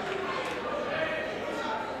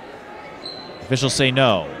 Officials say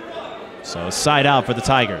no. So side out for the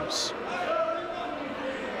Tigers.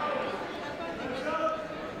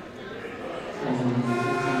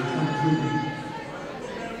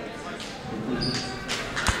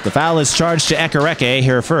 The foul is charged to Ysareia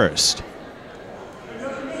here first.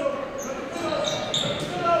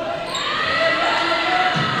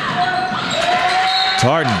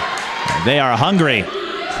 Tartan, they are hungry.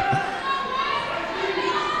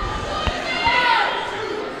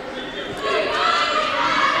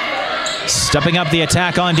 Stepping up the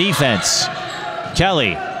attack on defense.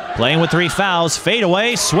 Kelly playing with 3 fouls. Fade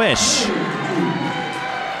away, swish.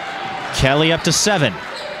 Kelly up to 7.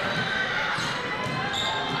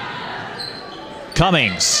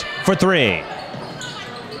 Cummings for 3.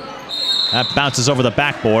 That bounces over the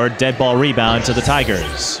backboard. Dead ball rebound to the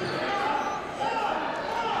Tigers.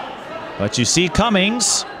 But you see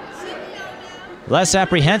Cummings less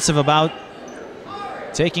apprehensive about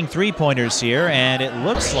taking three-pointers here, and it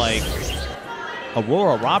looks like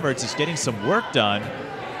Aurora Roberts is getting some work done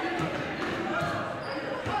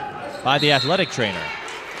by the athletic trainer.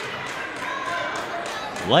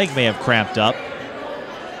 Leg may have cramped up.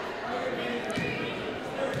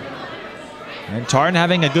 And Tartan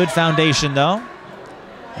having a good foundation, though.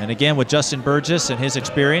 And again, with Justyn Burgess and his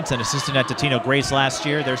experience, an assistant at Totino Grace last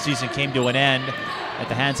year, their season came to an end at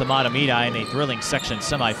the hands of Matamidi in a thrilling section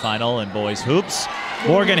semifinal in boys hoops.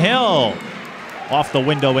 Morgan Hill off the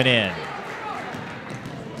window and in.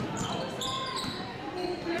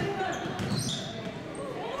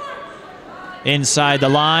 Inside the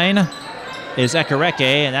line is Ysareia,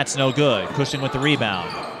 and that's no good. Cushing with the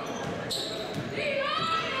rebound.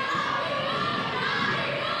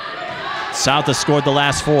 South has scored the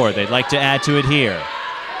last 4. They'd like to add to it here.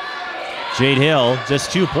 Jade Hill,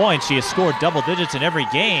 just 2 points. She has scored double digits in every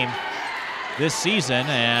game this season,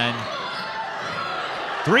 and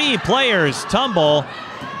 3 players tumble.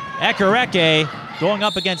 Ysareia going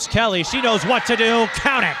up against Kelly. She knows what to do.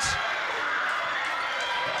 Count it.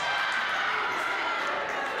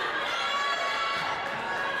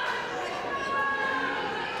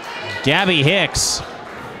 Gabby Hicks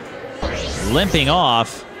limping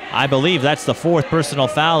off. I believe that's the 4th personal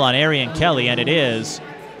foul on Arian Kelly, and it is.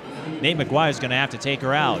 Nate McGuire's going to have to take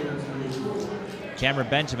her out. Cameron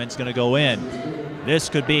Benjamin's going to go in. This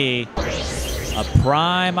could be a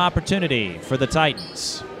prime opportunity for the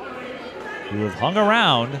Titans, who have hung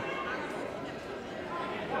around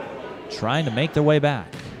trying to make their way back.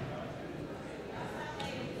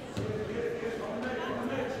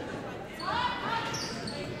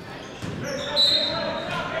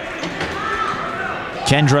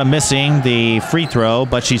 Kendra missing the free throw,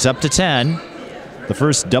 but she's up to 10. The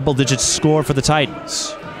first double-digit score for the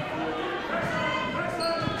Titans.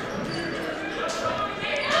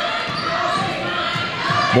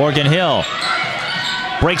 Morgan Hill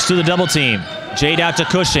breaks through the double team. Jade out to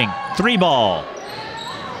Cushing. 3-ball.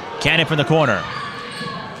 Cannon from the corner.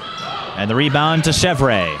 And the rebound to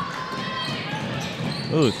Chevre.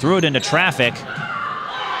 Ooh, threw it into traffic.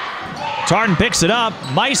 Tartan picks it up.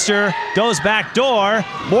 Meister goes back door.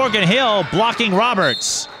 Morgan Hill blocking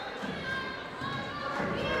Roberts.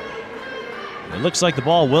 It looks like the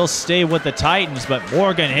ball will stay with the Titans, but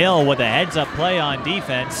Morgan Hill with a heads-up play on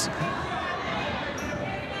defense.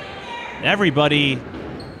 Everybody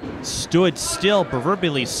stood still,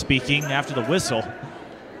 proverbially speaking, after the whistle.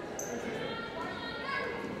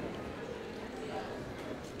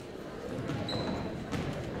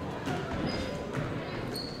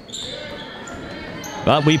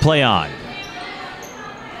 But we play on.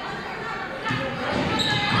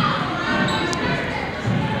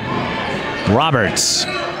 Roberts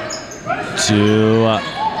to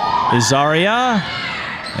Ysareia.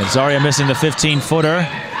 Ysareia missing the 15-footer.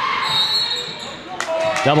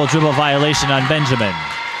 Double dribble violation on Benjamin.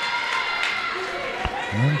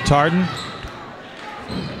 Tartan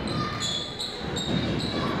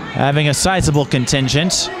having a sizable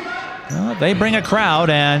contingent. Well, they bring a crowd,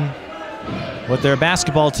 and with their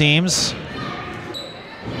basketball teams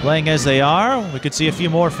playing as they are, we could see a few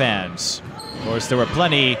more fans. Of course, there were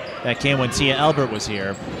plenty that came when Tia Elbert was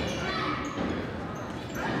here.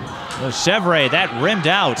 So Chevre, that rimmed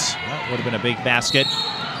out. That would have been a big basket.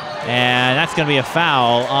 And that's going to be a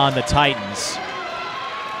foul on the Titans.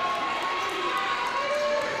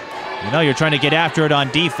 You know, you're trying to get after it on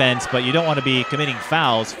defense, but you don't want to be committing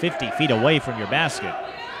fouls 50 feet away from your basket.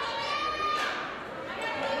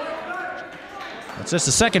 It's just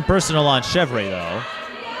the second personal on Chevre, though.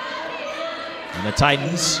 And the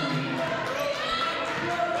Titans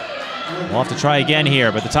will have to try again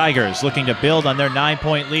here, but the Tigers looking to build on their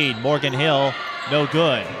 9-point lead. Morgan Hill, no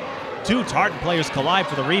good. Two Tartan players collide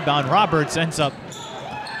for the rebound. Roberts ends up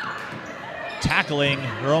tackling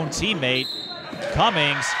her own teammate,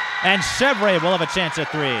 Cummings, and Chevre will have a chance at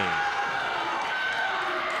three.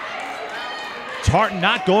 Tartan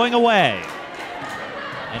not going away.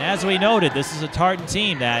 And as we noted, this is a Tartan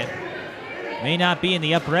team that may not be in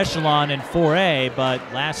the upper echelon in 4A, but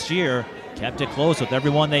last year kept it close with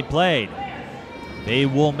everyone they played. They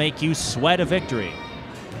will make you sweat a victory.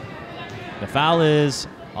 The foul is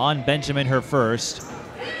on Benjamin, her first.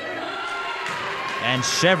 And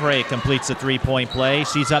Chevre completes the three-point play.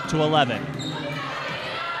 She's up to 11.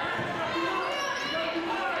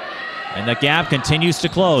 And the gap continues to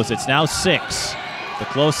close. It's now 6. The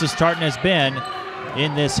closest Tartan has been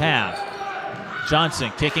in this half.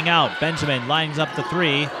 Johnson kicking out. Benjamin lines up the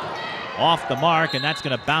three. Off the mark, and that's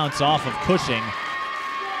going to bounce off of Cushing.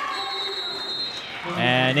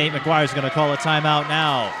 And Nate McGuire is going to call a timeout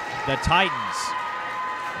now. The Titans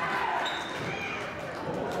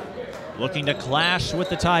looking to clash with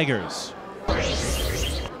the Tigers.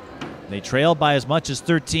 They trail by as much as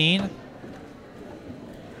 13.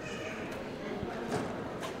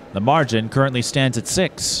 The margin currently stands at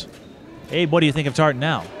 6. Abe, what do you think of Tartan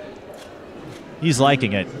now? He's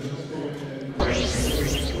liking it.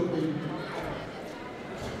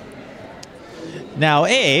 Now,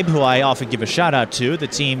 Abe, who I often give a shout out to, the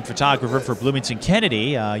team photographer for Bloomington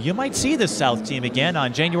Kennedy, you might see the South team again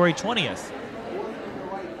on January 20th.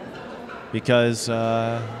 Because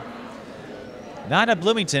not at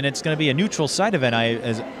Bloomington, it's going to be a neutral site event,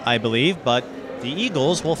 I believe, but the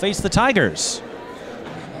Eagles will face the Tigers.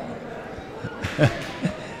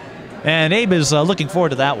 And Abe is looking forward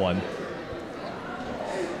to that one.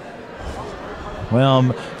 Well,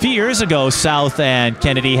 a few years ago, South and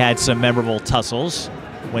Kennedy had some memorable tussles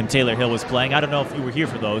when Taylor Hill was playing. I don't know if you were here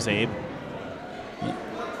for those, Abe.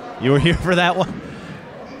 You were here for that one?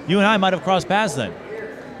 You and I might have crossed paths then.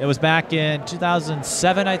 It was back in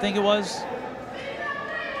 2007, I think it was.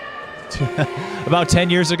 About 10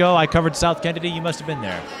 years ago, I covered South Kennedy. You must have been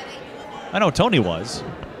there. I know Tony was.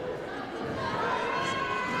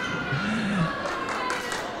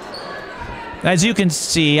 As you can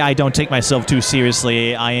see, I don't take myself too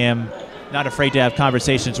seriously. I am not afraid to have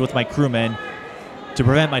conversations with my crewmen to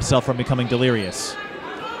prevent myself from becoming delirious.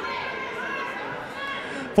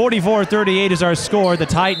 44-38 is our score. The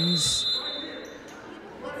Titans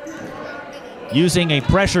using a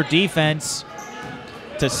pressure defense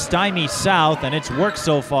to stymie South, and it's worked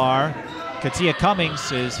so far. Katia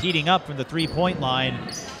Cummings is heating up from the three-point line,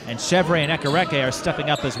 and Chevre and Ysareia are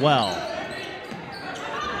stepping up as well.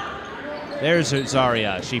 There's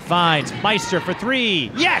Ysareia. She finds Meister for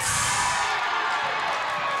three. Yes!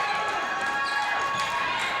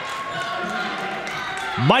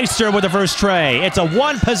 Meister with the first tray. It's a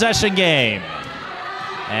one-possession game.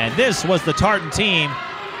 And this was the Tartan team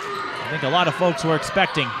I think a lot of folks were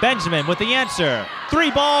expecting. Benjamin with the answer.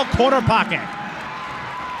 Three-ball, corner pocket.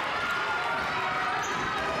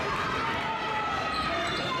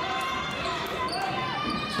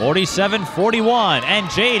 (47-41), and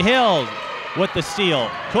Jade Hill with the steal.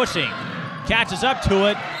 Cushing catches up to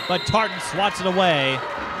it, but Tartan swats it away.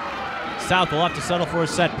 South will have to settle for a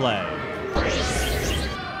set play.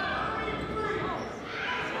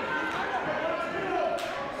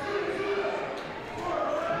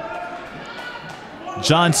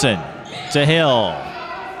 Johnson to Hill.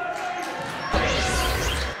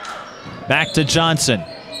 Back to Johnson.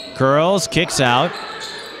 Curls, kicks out.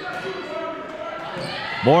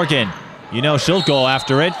 Morgan, you know she'll go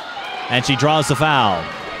after it. And she draws the foul.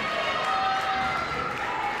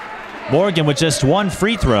 Morgan with just one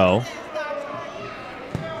free throw.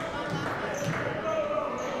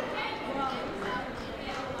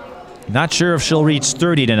 Not sure if she'll reach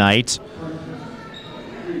 30 tonight,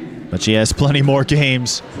 but she has plenty more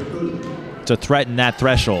games to threaten that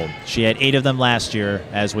threshold. She had 8 of them last year,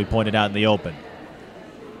 as we pointed out in the open.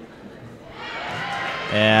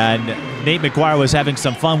 And Nate McGuire was having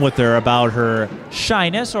some fun with her about her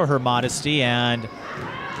shyness or her modesty and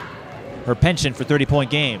her penchant for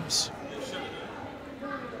 30-point games.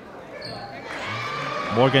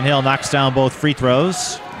 Morgan Hill knocks down both free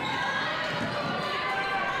throws.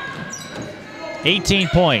 18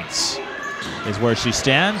 points is where she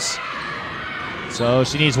stands. So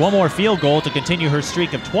she needs one more field goal to continue her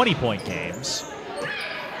streak of 20-point games.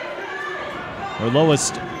 Her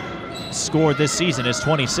lowest score this season is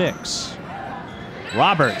 26.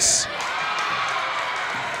 Roberts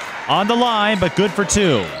on the line, but good for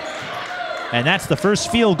 2. And that's the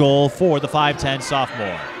first field goal for the 5'10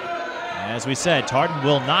 sophomore. As we said, Tartan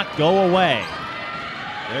will not go away.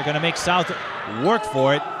 They're going to make South work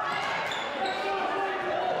for it.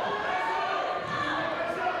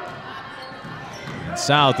 And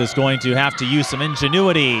South is going to have to use some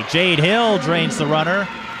ingenuity. Jade Hill drains the runner.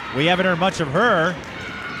 We haven't heard much of her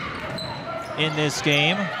in this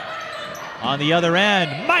game. On the other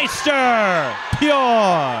end, Meister,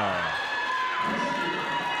 pure.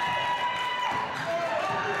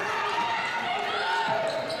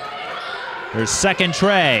 Her second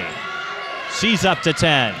tray. She's up to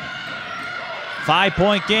 10.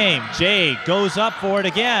 5-point game. Jade goes up for it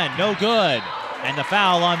again. No good. And the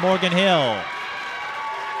foul on Morgan Hill.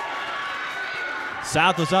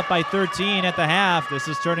 South was up by 13 at the half. This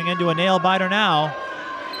is turning into a nail-biter now.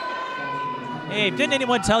 Hey, didn't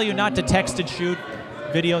anyone tell you not to text and shoot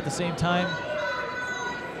video at the same time?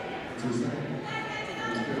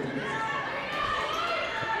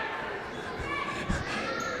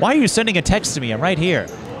 Why are you sending a text to me? I'm right here.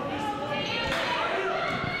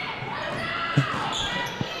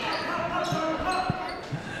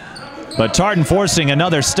 But Tartan forcing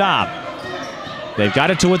another stop. They've got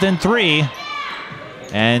it to within 3.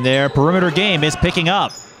 And their perimeter game is picking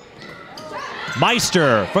up.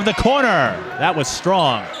 Meister from the corner. That was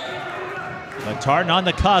strong. But Tartan on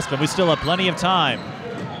the cusp, and we still have plenty of time.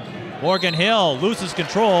 Morgan Hill loses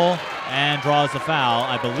control and draws the foul.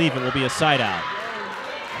 I believe it will be a side out.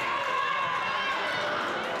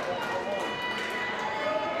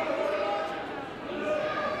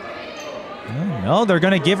 No, they're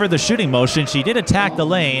going to give her the shooting motion. She did attack the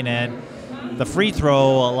lane, and the free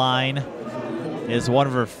throw line is one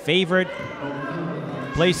of her favorite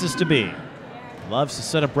places to be. Loves to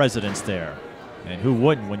set up residence there. And who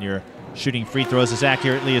wouldn't when you're shooting free throws as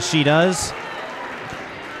accurately as she does?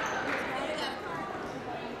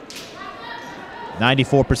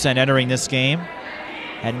 94% entering this game.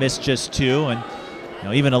 Had missed just 2, and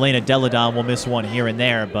even Elena Deladon will miss one here and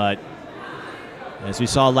there, but as we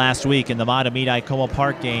saw last week in the Matamidi-Como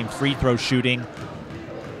Park game, free throw shooting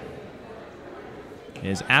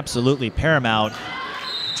is absolutely paramount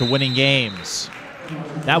to winning games.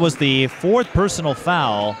 That was the 4th personal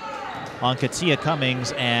foul on Katia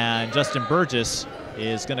Cummings, and Justyn Burgess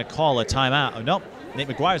is going to call a timeout. Oh, nope, Nate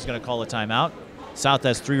McGuire is going to call a timeout. South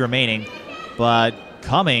has 3 remaining, but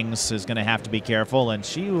Cummings is going to have to be careful, and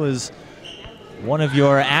she was one of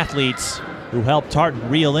your athletes who helped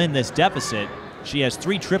Tartan reel in this deficit. She has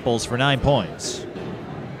 3 triples for 9 points.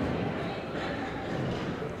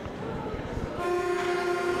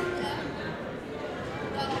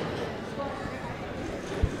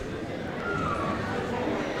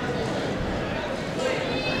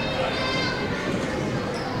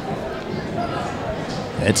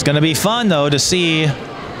 It's going to be fun, though, to see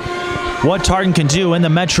what Tartan can do in the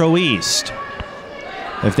Metro East.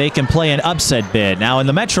 If they can play an upset bid. Now, in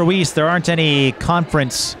the Metro East, there aren't any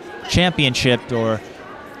conference championship or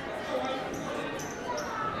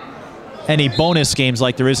any bonus games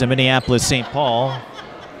like there is in Minneapolis St. Paul.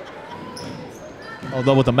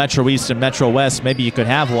 Although with the Metro East and Metro West, maybe you could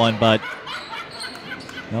have one, but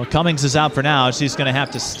Cummings is out for now. She's going to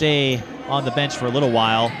have to stay on the bench for a little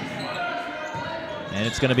while. And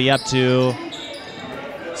it's going to be up to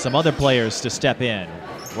some other players to step in.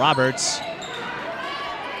 Roberts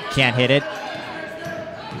can't hit it.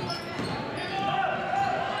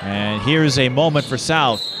 And here's a moment for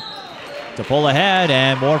South to pull ahead,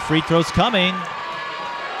 and more free throws coming.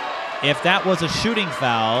 If that was a shooting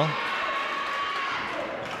foul,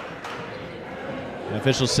 the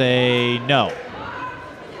officials say no.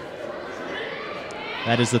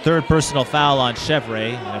 That is the 3rd personal foul on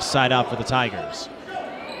Chevre, and a side out for the Tigers.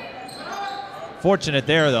 Fortunate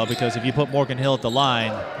there, though, because if you put Morgan Hill at the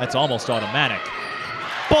line, that's almost automatic.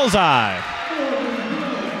 Bullseye!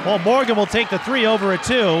 Well, Morgan will take the 3 over a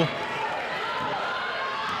 2.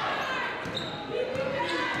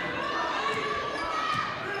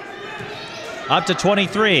 Up to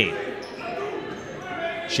 23.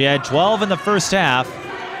 She had 12 in the first half.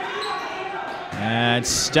 And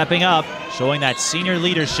stepping up, showing that senior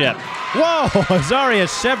leadership. Whoa, Ysareia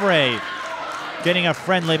Chevre getting a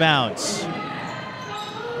friendly bounce.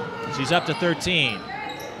 She's up to 13.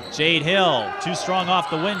 Jade Hill, too strong off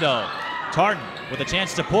the window. Tartan with a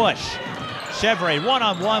chance to push. Chevre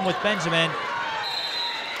one-on-one with Benjamin.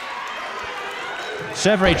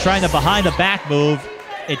 Chevre trying the behind-the-back move.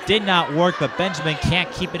 It did not work, but Benjamin can't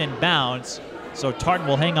keep it in bounds, so Tartan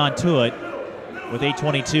will hang on to it with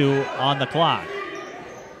 8:22 on the clock.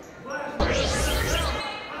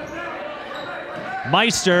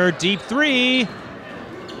 Meister, deep 3.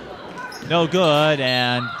 No good,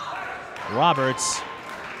 and Roberts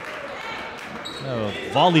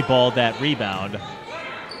volleyballed that rebound.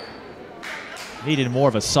 Needed more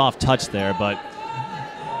of a soft touch there, but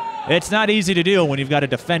it's not easy to do when you've got a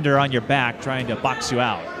defender on your back trying to box you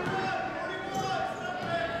out.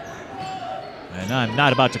 And I'm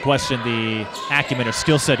not about to question the acumen or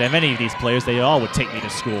skill set of any of these players. They all would take me to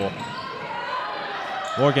school.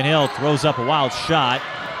 Morgan Hill throws up a wild shot.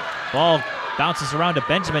 Ball bounces around to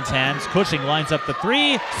Benjamin's hands. Cushing lines up the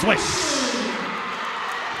 3. Swish!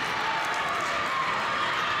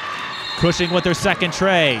 Cushing with their second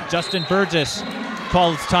tray. Justyn Burgess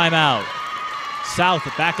calls timeout. South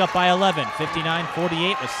back up by 11,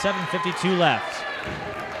 59-48 with 7:52 left.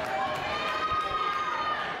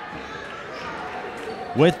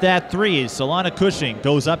 With that 3, Solana Cushing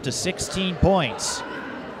goes up to 16 points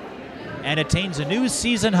and attains a new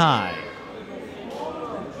season high.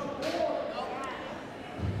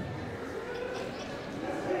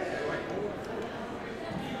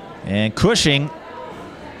 And Cushing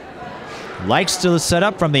likes to set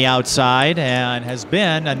up from the outside and has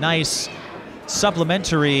been a nice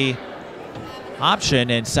supplementary option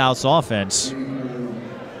in South's offense.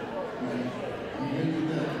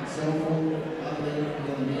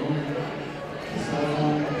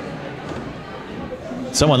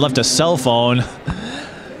 Someone left a cell phone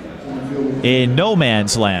in no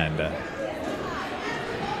man's land.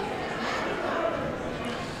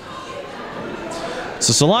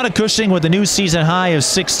 So Solana Cushing with a new season high of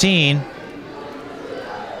 16.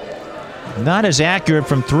 Not as accurate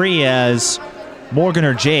from 3 as Morgan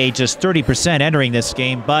or Jade, just 30% entering this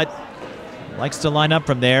game, but likes to line up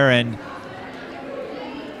from there, and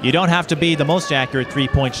you don't have to be the most accurate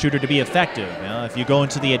three-point shooter to be effective. You know, if you go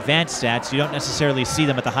into the advanced stats, you don't necessarily see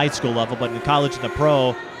them at the high school level, but in college and the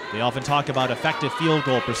pro, they often talk about effective field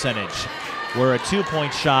goal percentage, where a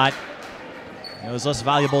 2-point shot is less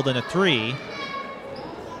valuable than a 3,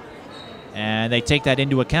 and they take that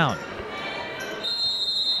into account.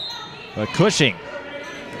 But Cushing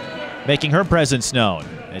making her presence known.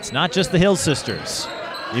 It's not just the Hill sisters,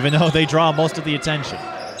 even though they draw most of the attention.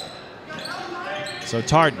 So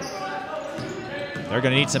Tartan, they're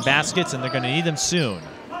going to need some baskets, and they're going to need them soon.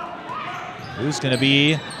 Who's going to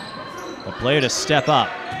be the player to step up?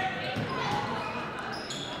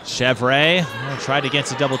 Chevre tried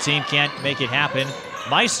against a double team, can't make it happen.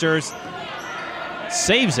 Meisters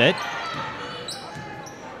saves it.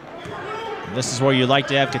 And this is where you like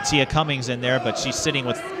to have Katia Cummings in there, but she's sitting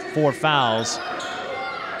with 4 fouls.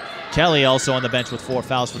 Kelly also on the bench with 4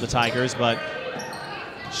 fouls for the Tigers, but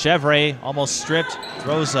Chevre almost stripped,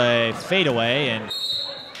 throws a fadeaway, and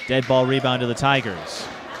dead ball rebound to the Tigers.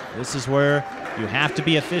 This is where you have to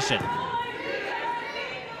be efficient.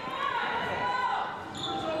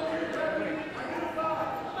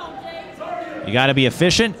 You got to be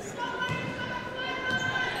efficient.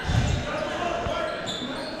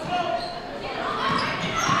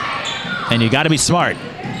 And you got to be smart.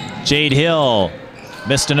 Jade Hill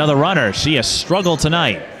missed another runner. She has struggled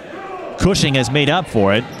tonight. Cushing has made up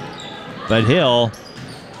for it, but Hill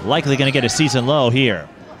likely going to get a season low here.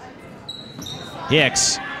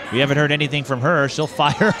 Hicks, we haven't heard anything from her. She'll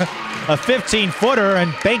fire a 15-footer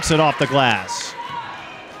and banks it off the glass.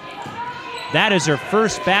 That is her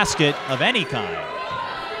first basket of any kind.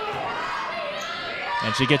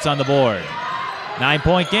 And she gets on the board.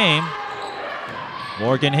 9-point game.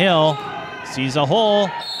 Morgan Hill sees a hole,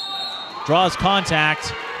 draws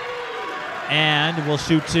contact, and will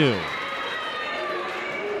shoot 2.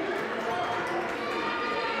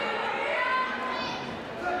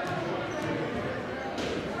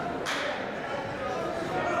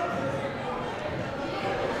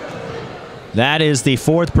 That is the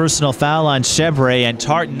 4th personal foul on Chevre, and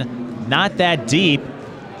Tartan not that deep.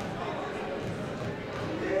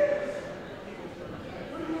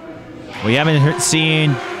 We haven't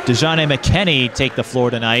seen DeJohnny McKinney take the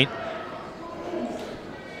floor tonight.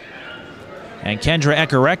 And Kendra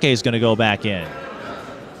Ekereke is going to go back in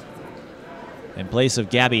place of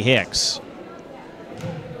Gabby Hicks.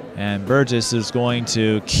 And Burgess is going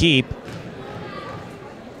to keep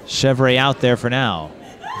Chevre out there for now.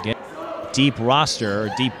 Deep roster, or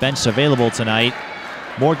deep bench available tonight.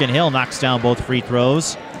 Morgan Hill knocks down both free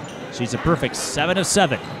throws. She's a perfect 7 of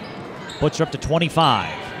 7. Puts her up to 25.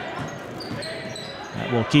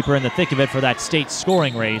 That will keep her in the thick of it for that state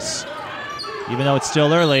scoring race, even though it's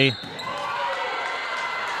still early.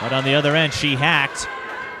 But on the other end, she hacked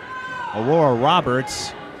Aurora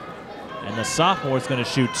Roberts, and the sophomore is going to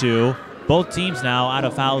shoot 2. Both teams now out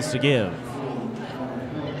of fouls to give.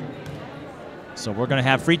 So we're going to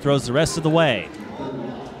have free throws the rest of the way.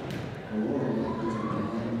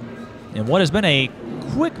 In what has been a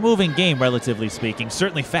quick-moving game, relatively speaking,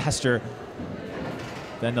 certainly faster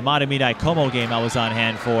than the Matamidi Como game I was on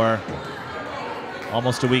hand for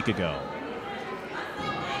almost a week ago.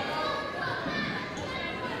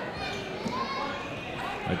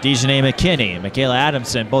 Dejanay McKinney and Michaela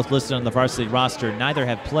Adamson, both listed on the varsity roster, neither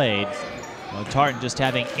have played. Tartan just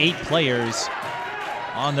having 8 players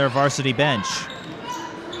on their varsity bench.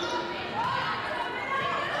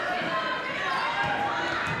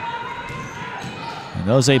 And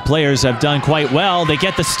those 8 players have done quite well. They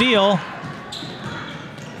get the steal.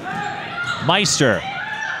 Meister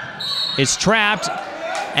is trapped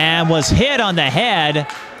and was hit on the head,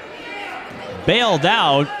 bailed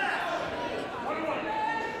out,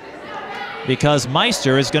 because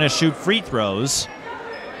Meister is going to shoot free throws.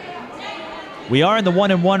 We are in the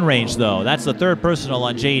 1-and-1 range, though. That's the 3rd personal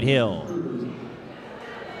on Jade Hill.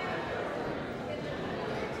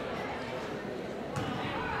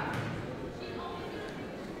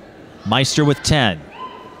 Meister with 10.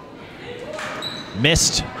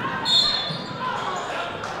 Missed.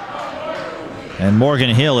 And Morgan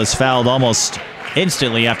Hill is fouled almost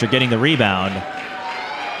instantly after getting the rebound.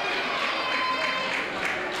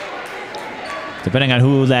 Depending on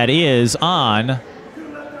who that is on.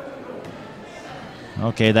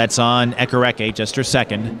 Okay, that's on Ekereke, just her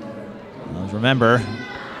second. Remember,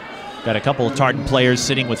 got a couple of Tartan players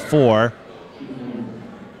sitting with 4.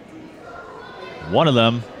 One of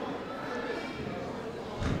them,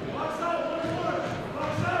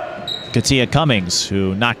 Katia Cummings,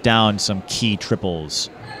 who knocked down some key triples.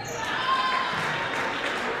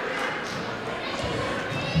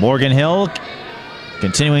 Morgan Hill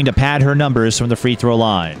continuing to pad her numbers from the free throw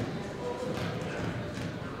line.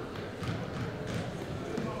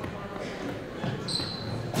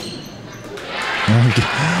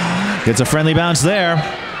 Gets a friendly bounce there.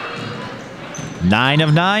 9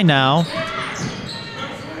 of 9 now.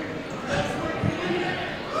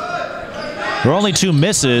 Her only 2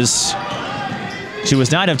 misses. She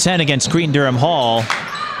was 9 of 10 against Cretin-Durham Hall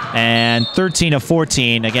and 13 of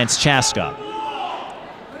 14 against Chaska.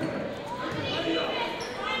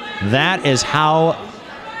 That is how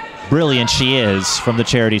brilliant she is from the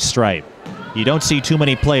charity stripe. You don't see too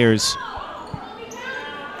many players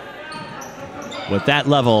with that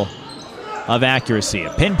level of accuracy.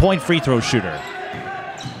 A pinpoint free throw shooter.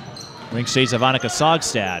 Ring shades of Annika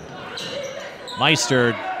Sogstad.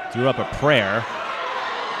 Meister threw up a prayer.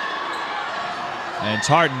 And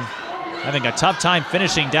Tartan having a tough time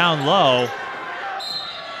finishing down low.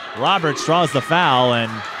 Roberts draws the foul,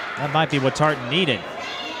 and that might be what Tartan needed.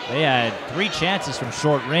 They had 3 chances from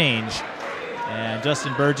short range, and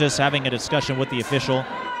Justyn Burgess having a discussion with the official.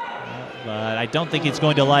 But I don't think he's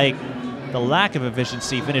going to like the lack of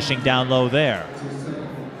efficiency finishing down low there.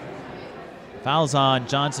 Fouls on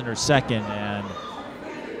Johnson, her second, and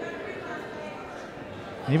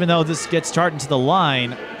even though this gets Tartan to the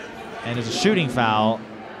line and is a shooting foul,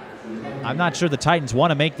 I'm not sure the Titans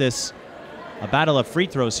want to make this a battle of free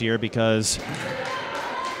throws here, because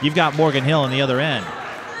you've got Morgan Hill on the other end.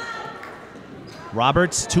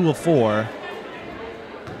 Roberts, 2 of 4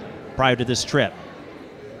 prior to this trip.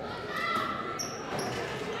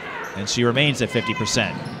 And she remains at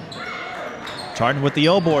 50%. Tartan with the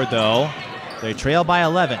O board, though. They trail by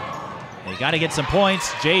 11. They got to get some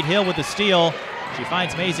points. Jade Hill with the steal. She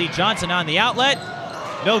finds Maisie Johnson on the outlet.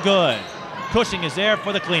 No good. Cushing is there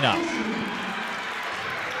for the cleanup.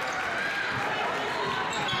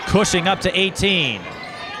 Cushing up to 18.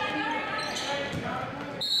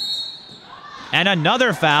 And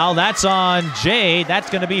another foul. That's on Jade. That's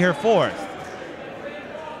going to be her 4th.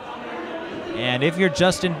 And if you're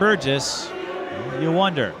Justyn Burgess, you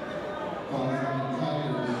wonder,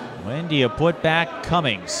 when do you put back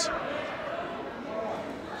Cummings?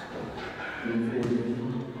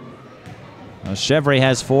 Now, Chevre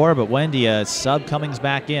has 4, but when do you sub Cummings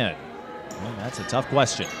back in? Well, that's a tough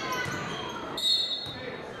question.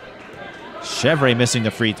 Chevre missing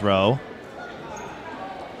the free throw.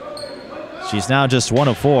 She's now just 1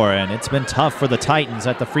 of 4, and it's been tough for the Titans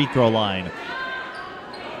at the free throw line.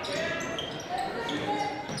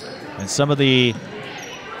 And some of the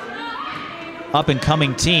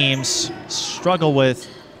up-and-coming teams struggle with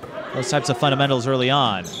those types of fundamentals early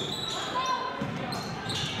on.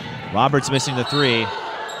 Roberts missing the 3.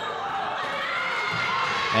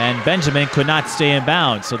 And Benjamin could not stay in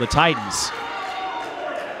bounds, so the Titans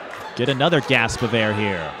get another gasp of air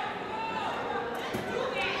here.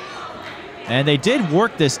 And they did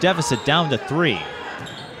work this deficit down to 3.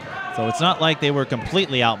 So it's not like they were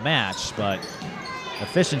completely outmatched, but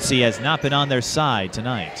efficiency has not been on their side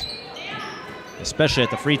tonight, especially at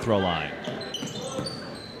the free throw line.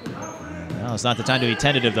 Now it's not the time to be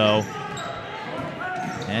tentative, though.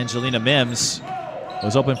 Angelina Mims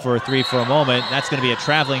was open for a 3 for a moment. That's going to be a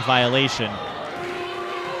traveling violation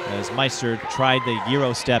as Meister tried the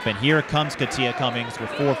Euro step, and here comes Katia Cummings with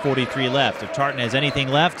 4:43 left. If Tartan has anything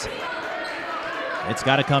left, it's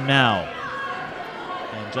got to come now.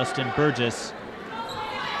 And Justyn Burgess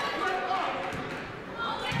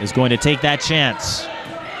is going to take that chance.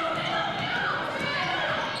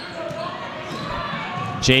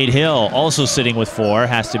 Jade Hill also sitting with 4,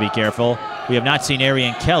 has to be careful. We have not seen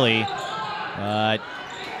Ariane Kelly.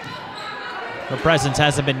 Her presence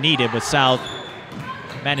hasn't been needed with South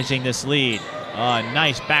managing this lead.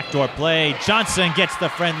 Nice backdoor play. Johnson gets the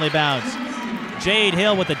friendly bounce. Jade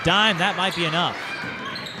Hill with a dime, that might be enough.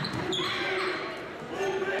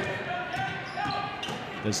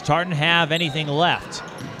 Does Tartan have anything left?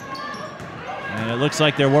 And it looks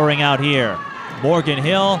like they're worrying out here. Morgan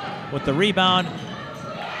Hill with the rebound.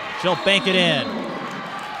 She'll bank it in.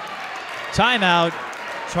 Timeout,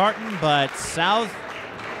 Tartan, but South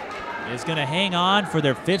is going to hang on for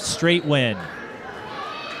their 5th straight win.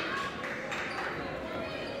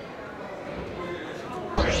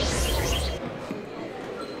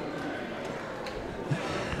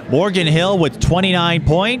 Morgan Hill with 29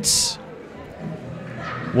 points.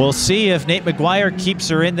 We'll see if Nate McGuire keeps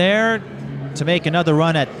her in there to make another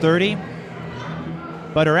run at 30.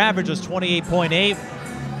 But her average is 28.8.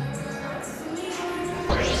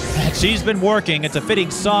 She's been working. It's a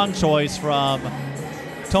fitting song choice from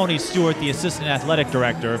Tony Stewart, the assistant athletic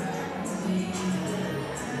director.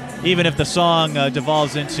 Even if the song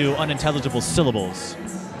devolves into unintelligible syllables.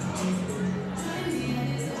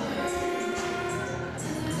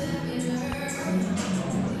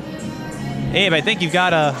 Abe, I think you've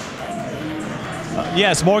got a...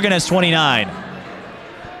 yes, Morgan has 29.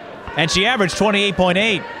 And she averaged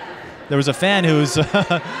 28.8. There was a fan who's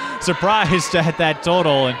surprised at that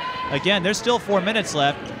total. And again, there's still 4 minutes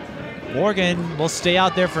left. Morgan will stay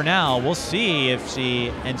out there for now. We'll see if she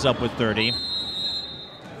ends up with 30.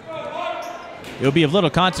 It'll be of little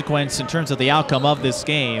consequence in terms of the outcome of this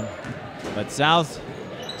game. But South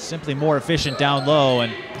simply more efficient down low,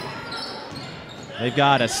 and they've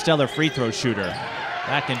got a stellar free throw shooter.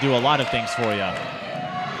 That can do a lot of things for you.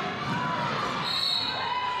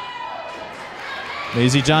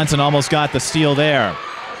 Maisie Johnson almost got the steal there.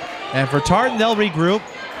 And for Tartan, they'll regroup.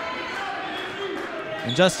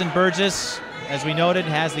 And Justyn Burgess, as we noted,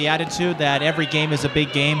 has the attitude that every game is a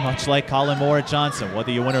big game, much like Colin Moore at Johnson.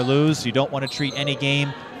 Whether you win or lose, you don't want to treat any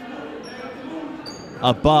game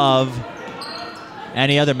above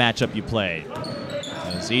any other matchup you play,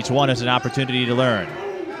 as each one is an opportunity to learn.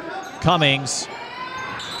 Cummings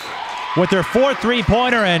with their 4th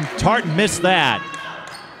three-pointer, and Tartan missed that.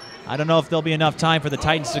 I don't know if there'll be enough time for the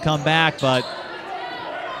Titans to come back, but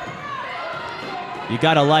you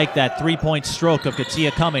gotta like that 3-point stroke of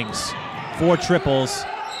Katia Cummings. 4 triples,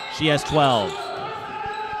 she has 12.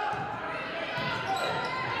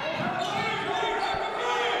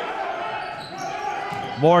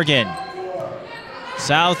 Morgan.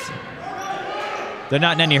 South, they're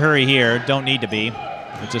not in any hurry here, don't need to be.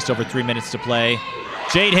 With just over 3 minutes to play.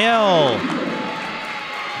 Jade Hill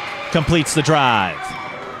completes the drive.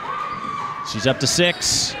 She's up to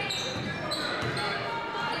 6.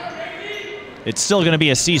 It's still going to be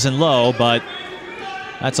a season low, but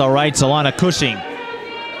that's all right. Solana Cushing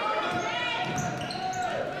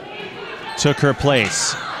took her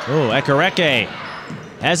place. Oh, Ekereke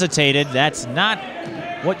hesitated. That's not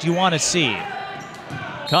what you want to see.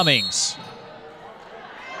 Cummings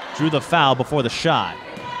drew the foul before the shot.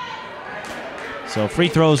 So free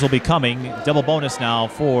throws will be coming. Double bonus now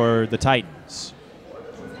for the Titans.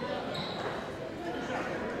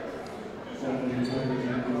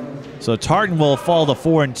 So Tartan will fall to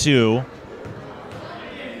 4-2.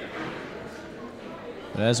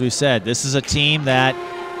 But as we said, this is a team that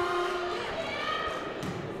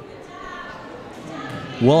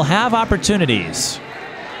will have opportunities.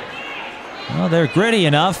 Well, they're gritty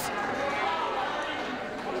enough.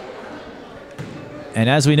 And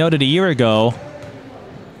as we noted a year ago,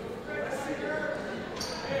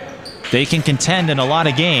 they can contend in a lot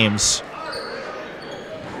of games.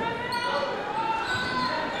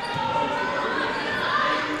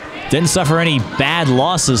 Didn't suffer any bad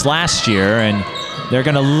losses last year, and they're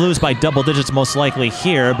going to lose by double digits most likely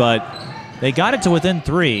here, but they got it to within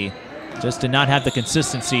 3, just did not have the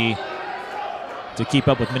consistency to keep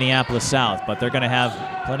up with Minneapolis South, but they're going to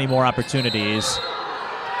have plenty more opportunities.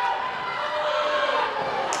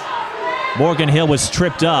 Morgan Hill was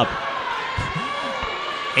tripped up.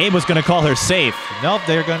 Abe was going to call her safe. Nope,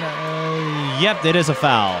 they're going to... yep, it is a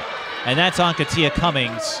foul. And that's on Katia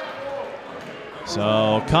Cummings.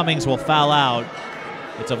 So Cummings will foul out.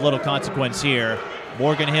 It's of little consequence here.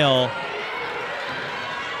 Morgan Hill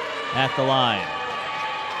at the line.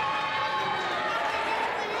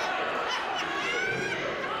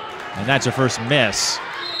 And that's her first miss.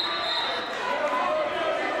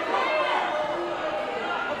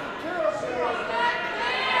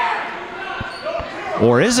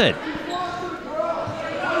 Or is it?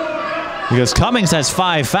 Because Cummings has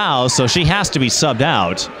 5 fouls, so she has to be subbed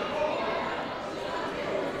out.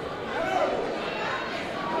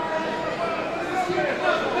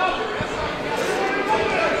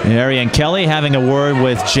 Arian Kelly having a word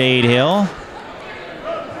with Jade Hill.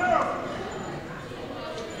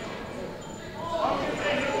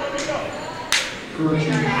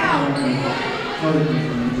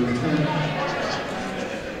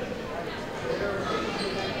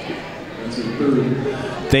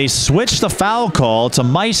 They switched the foul call to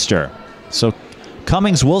Meister, so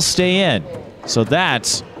Cummings will stay in. So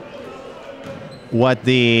that's what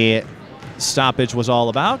the stoppage was all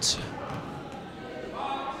about.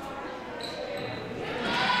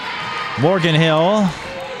 Morgan Hill,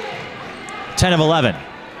 10 of 11.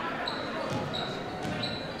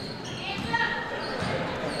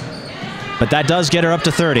 But that does get her up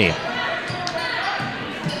to 30.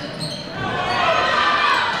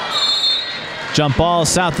 Jump ball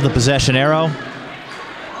south of the possession arrow.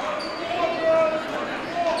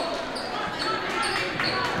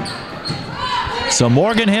 So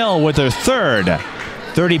Morgan Hill with her third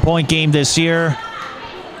 30-point game this year.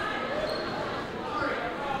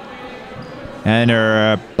 And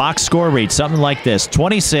her box score reads something like this: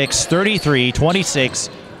 26, 33, 26,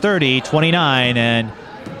 30, 29, and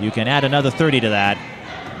you can add another 30 to that.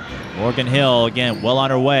 Morgan Hill, again, well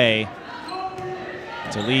on her way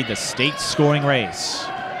to lead the state scoring race.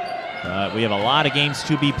 But we have a lot of games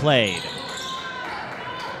to be played.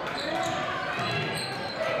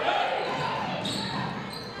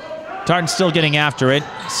 Tartan still getting after it.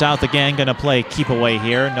 South again going to play keep away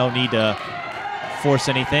here. No need to force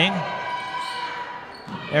anything.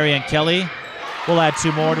 Arian Kelly will add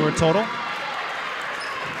 2 more to her total.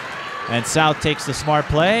 And South takes the smart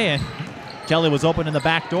play, and Kelly was open in the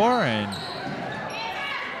back door, and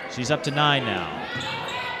she's up to 9 now.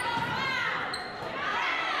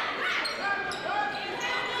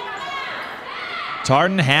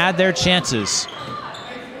 Tartan had their chances.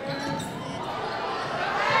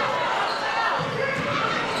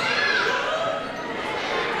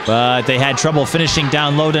 But they had trouble finishing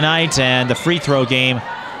down low tonight, and the free throw game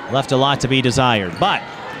left a lot to be desired. But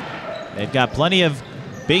they've got plenty of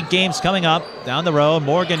big games coming up down the road.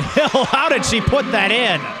 Morgan Hill, how did she put that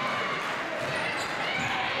in?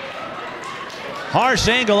 Harsh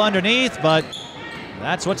angle underneath, but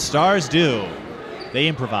that's what stars do. They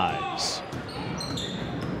improvise.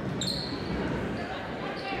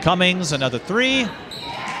 Cummings, another 3.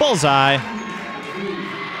 Bullseye.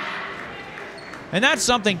 And that's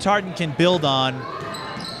something Tartan can build on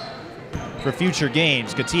for future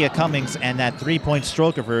games. Katia Cummings and that 3-point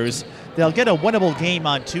stroke of hers. They'll get a winnable game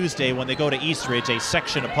on Tuesday when they go to Eastridge, a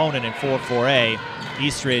section opponent in 4-4A.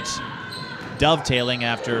 Eastridge dovetailing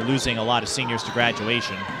after losing a lot of seniors to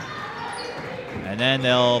graduation. And then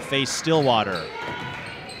they'll face Stillwater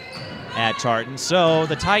at Tartan. So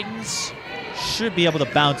the Titans should be able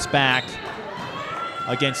to bounce back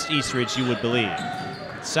against Eastridge, you would believe.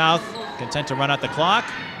 South content to run out the clock.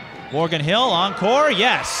 Morgan Hill, encore,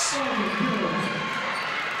 yes.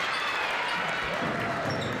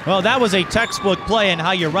 Well, that was a textbook play in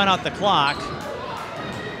how you run out the clock.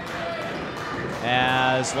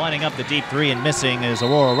 As lining up the deep 3 and missing is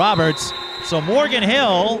Aurora Roberts. So Morgan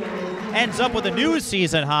Hill ends up with a new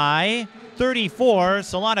season high, 34.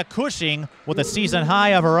 Solana Cushing with a season high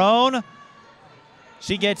of her own.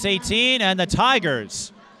 She gets 18, and the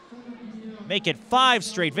Tigers make it 5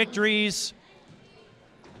 straight victories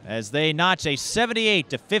as they notch a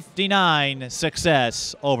 78-59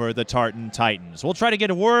 success over the Tartan Titans. We'll try to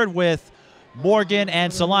get a word with Morgan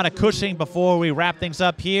and Solana Cushing before we wrap things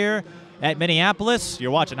up here at Minneapolis.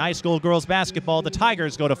 You're watching high school girls basketball. The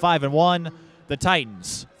Tigers go to 5-1. The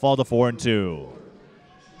Titans fall to 4-2.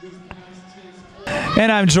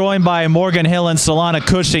 And I'm joined by Morgan Hill and Solana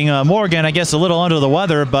Cushing. Morgan, I guess a little under the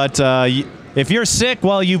weather, but if you're sick,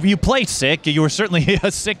 well, you played sick. You were certainly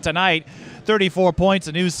sick tonight. 34 points,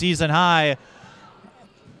 a new season high.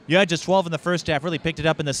 You had just 12 in the first half, really picked it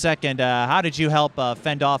up in the second. How did you help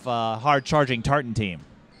fend off a hard-charging Tartan team?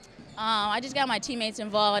 I just got my teammates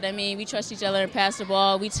involved. I mean, we trust each other and pass the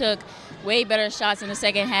ball. We took way better shots in the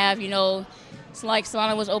second half. You know, it's like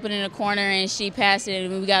Solana was open in the corner and she passed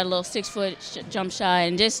it, and we got a little 6-foot jump shot.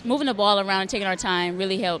 And just moving the ball around and taking our time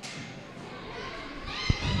really helped.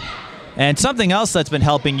 And something else that's been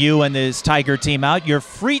helping you and this Tiger team out, your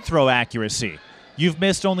free throw accuracy. You've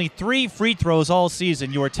missed only 3 free throws all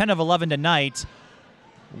season. You were 10 of 11 tonight.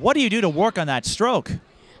 What do you do to work on that stroke?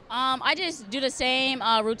 I just do the same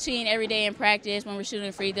routine every day in practice when we're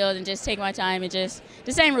shooting free throws, and just take my time and just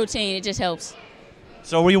the same routine. It just helps.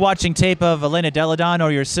 So were you watching tape of Elena Deladon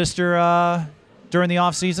or your sister during the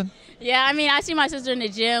off season? Yeah, I mean, I see my sister in the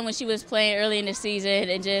gym when she was playing early in the season,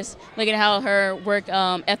 and just looking at how her work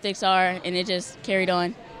ethics are, and it just carried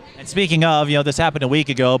on. And speaking of, this happened a week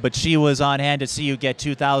ago, but she was on hand to see you get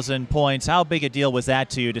 2,000 points. How big a deal was that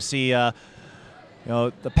to you to see, the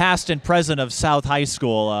past and present of South High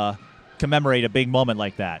School commemorate a big moment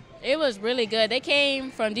like that? It was really good. They came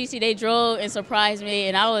from DC. They drove and surprised me,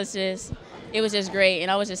 and it was just great, and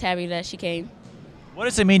I was just happy that she came. What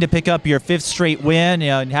does it mean to pick up your 5th straight win,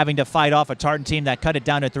 and having to fight off a Tartan team that cut it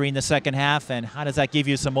down to 3 in the second half, and how does that give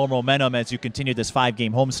you some more momentum as you continue this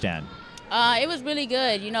 5-game homestand? It was really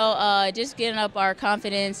good, just getting up our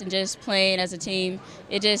confidence and just playing as a team.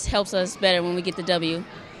 It just helps us better when we get the W.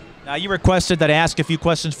 Now, you requested that I ask a few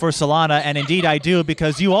questions for Solana, and indeed I do,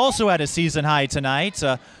 because you also had a season high tonight.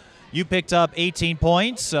 You picked up 18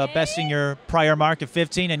 points, besting your prior mark of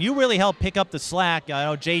 15, and you really helped pick up the slack. I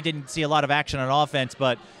know Jay didn't see a lot of action on offense,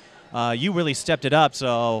 but you really stepped it up.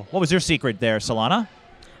 So what was your secret there, Solana?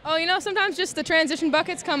 Oh, sometimes just the transition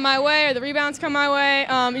buckets come my way or the rebounds come my way.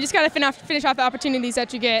 You just got to finish off the opportunities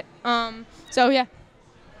that you get. Yeah.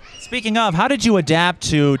 Speaking of, how did you adapt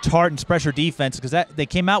to Tartan's pressure defense? Because they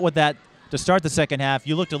came out with that to start the second half.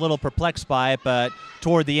 You looked a little perplexed by it, but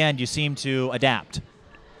toward the end you seemed to adapt.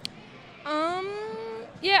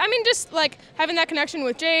 Yeah, I mean, just like having that connection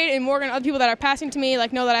with Jade and Morgan, other people that are passing to me,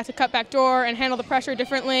 like know that I have to cut back door and handle the pressure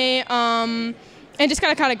differently, and just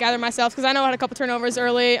kind of gather myself, because I know I had a couple turnovers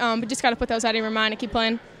early, but just got to put those out of your mind and keep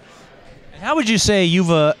playing. And how would you say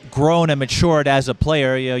you've grown and matured as a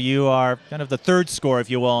player? You are kind of the 3rd scorer,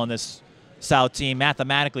 if you will, on this South team,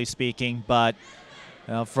 mathematically speaking, but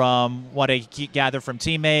from what I gather from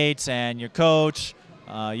teammates and your coach,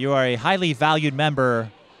 you are a highly valued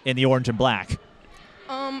member in the orange and black.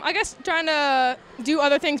 I guess trying to do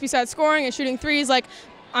other things besides scoring and shooting threes. Like,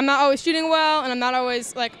 I'm not always shooting well, and I'm not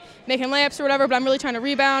always like making layups or whatever, but I'm really trying to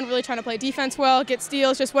rebound, really trying to play defense well, get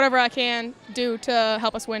steals, just whatever I can do to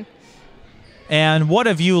help us win. And what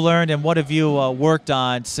have you learned and what have you worked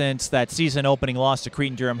on since that season opening loss to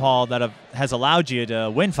Cretan-Durham Hall that has allowed you to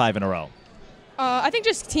win 5 in a row? I think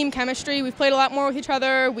just team chemistry. We've played a lot more with each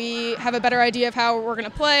other. We have a better idea of how we're going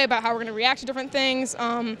to play, about how we're going to react to different things,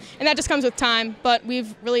 and that just comes with time. But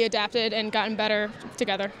we've really adapted and gotten better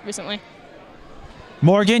together recently.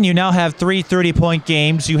 Morgan, you now have 3 30-point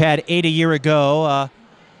games. You had 8 a year ago.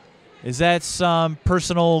 Is that some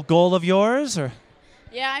personal goal of yours, or?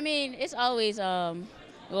 Yeah, I mean, it's always a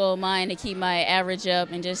goal of mine to keep my average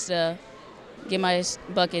up and just get my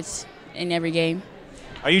buckets in every game.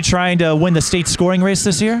 Are you trying to win the state scoring race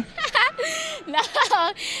this year? No,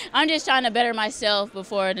 I'm just trying to better myself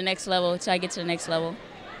before the next level, until I get to the next level.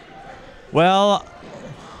 Well,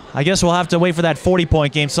 I guess we'll have to wait for that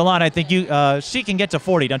 40-point game. Solana, I think she can get to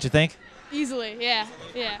 40, don't you think? Easily, yeah.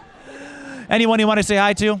 Anyone you want to say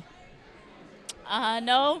hi to?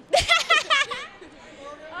 No.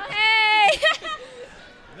 Oh, hey!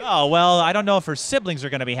 Oh, well, I don't know if her siblings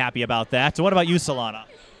are going to be happy about that. So what about you, Solana?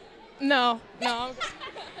 No.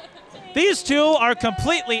 These two are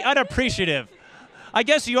completely unappreciative. I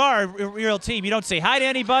guess you are a real team. You don't say hi to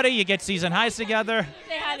anybody. You get season highs together.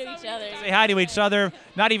 Say hi to each other. Say hi to each other.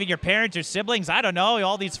 Not even your parents or siblings. I don't know.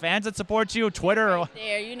 All these fans that support you, Twitter. Right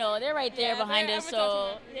there, they're right there behind us.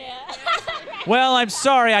 So, yeah. Well, I'm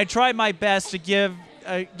sorry. I tried my best to give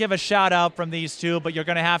give a shout out from these two, but you're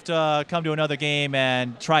going to have to come to another game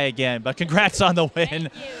and try again. But congrats on the win. Thank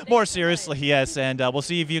you. More seriously, yes, and we'll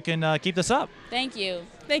see if you can keep this up. Thank you.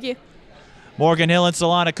 Thank you. Morgan Hill and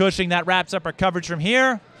Solana Cushing, that wraps up our coverage from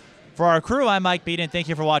here. For our crew, I'm Mike Beaton. Thank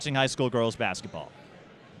you for watching high school girls basketball.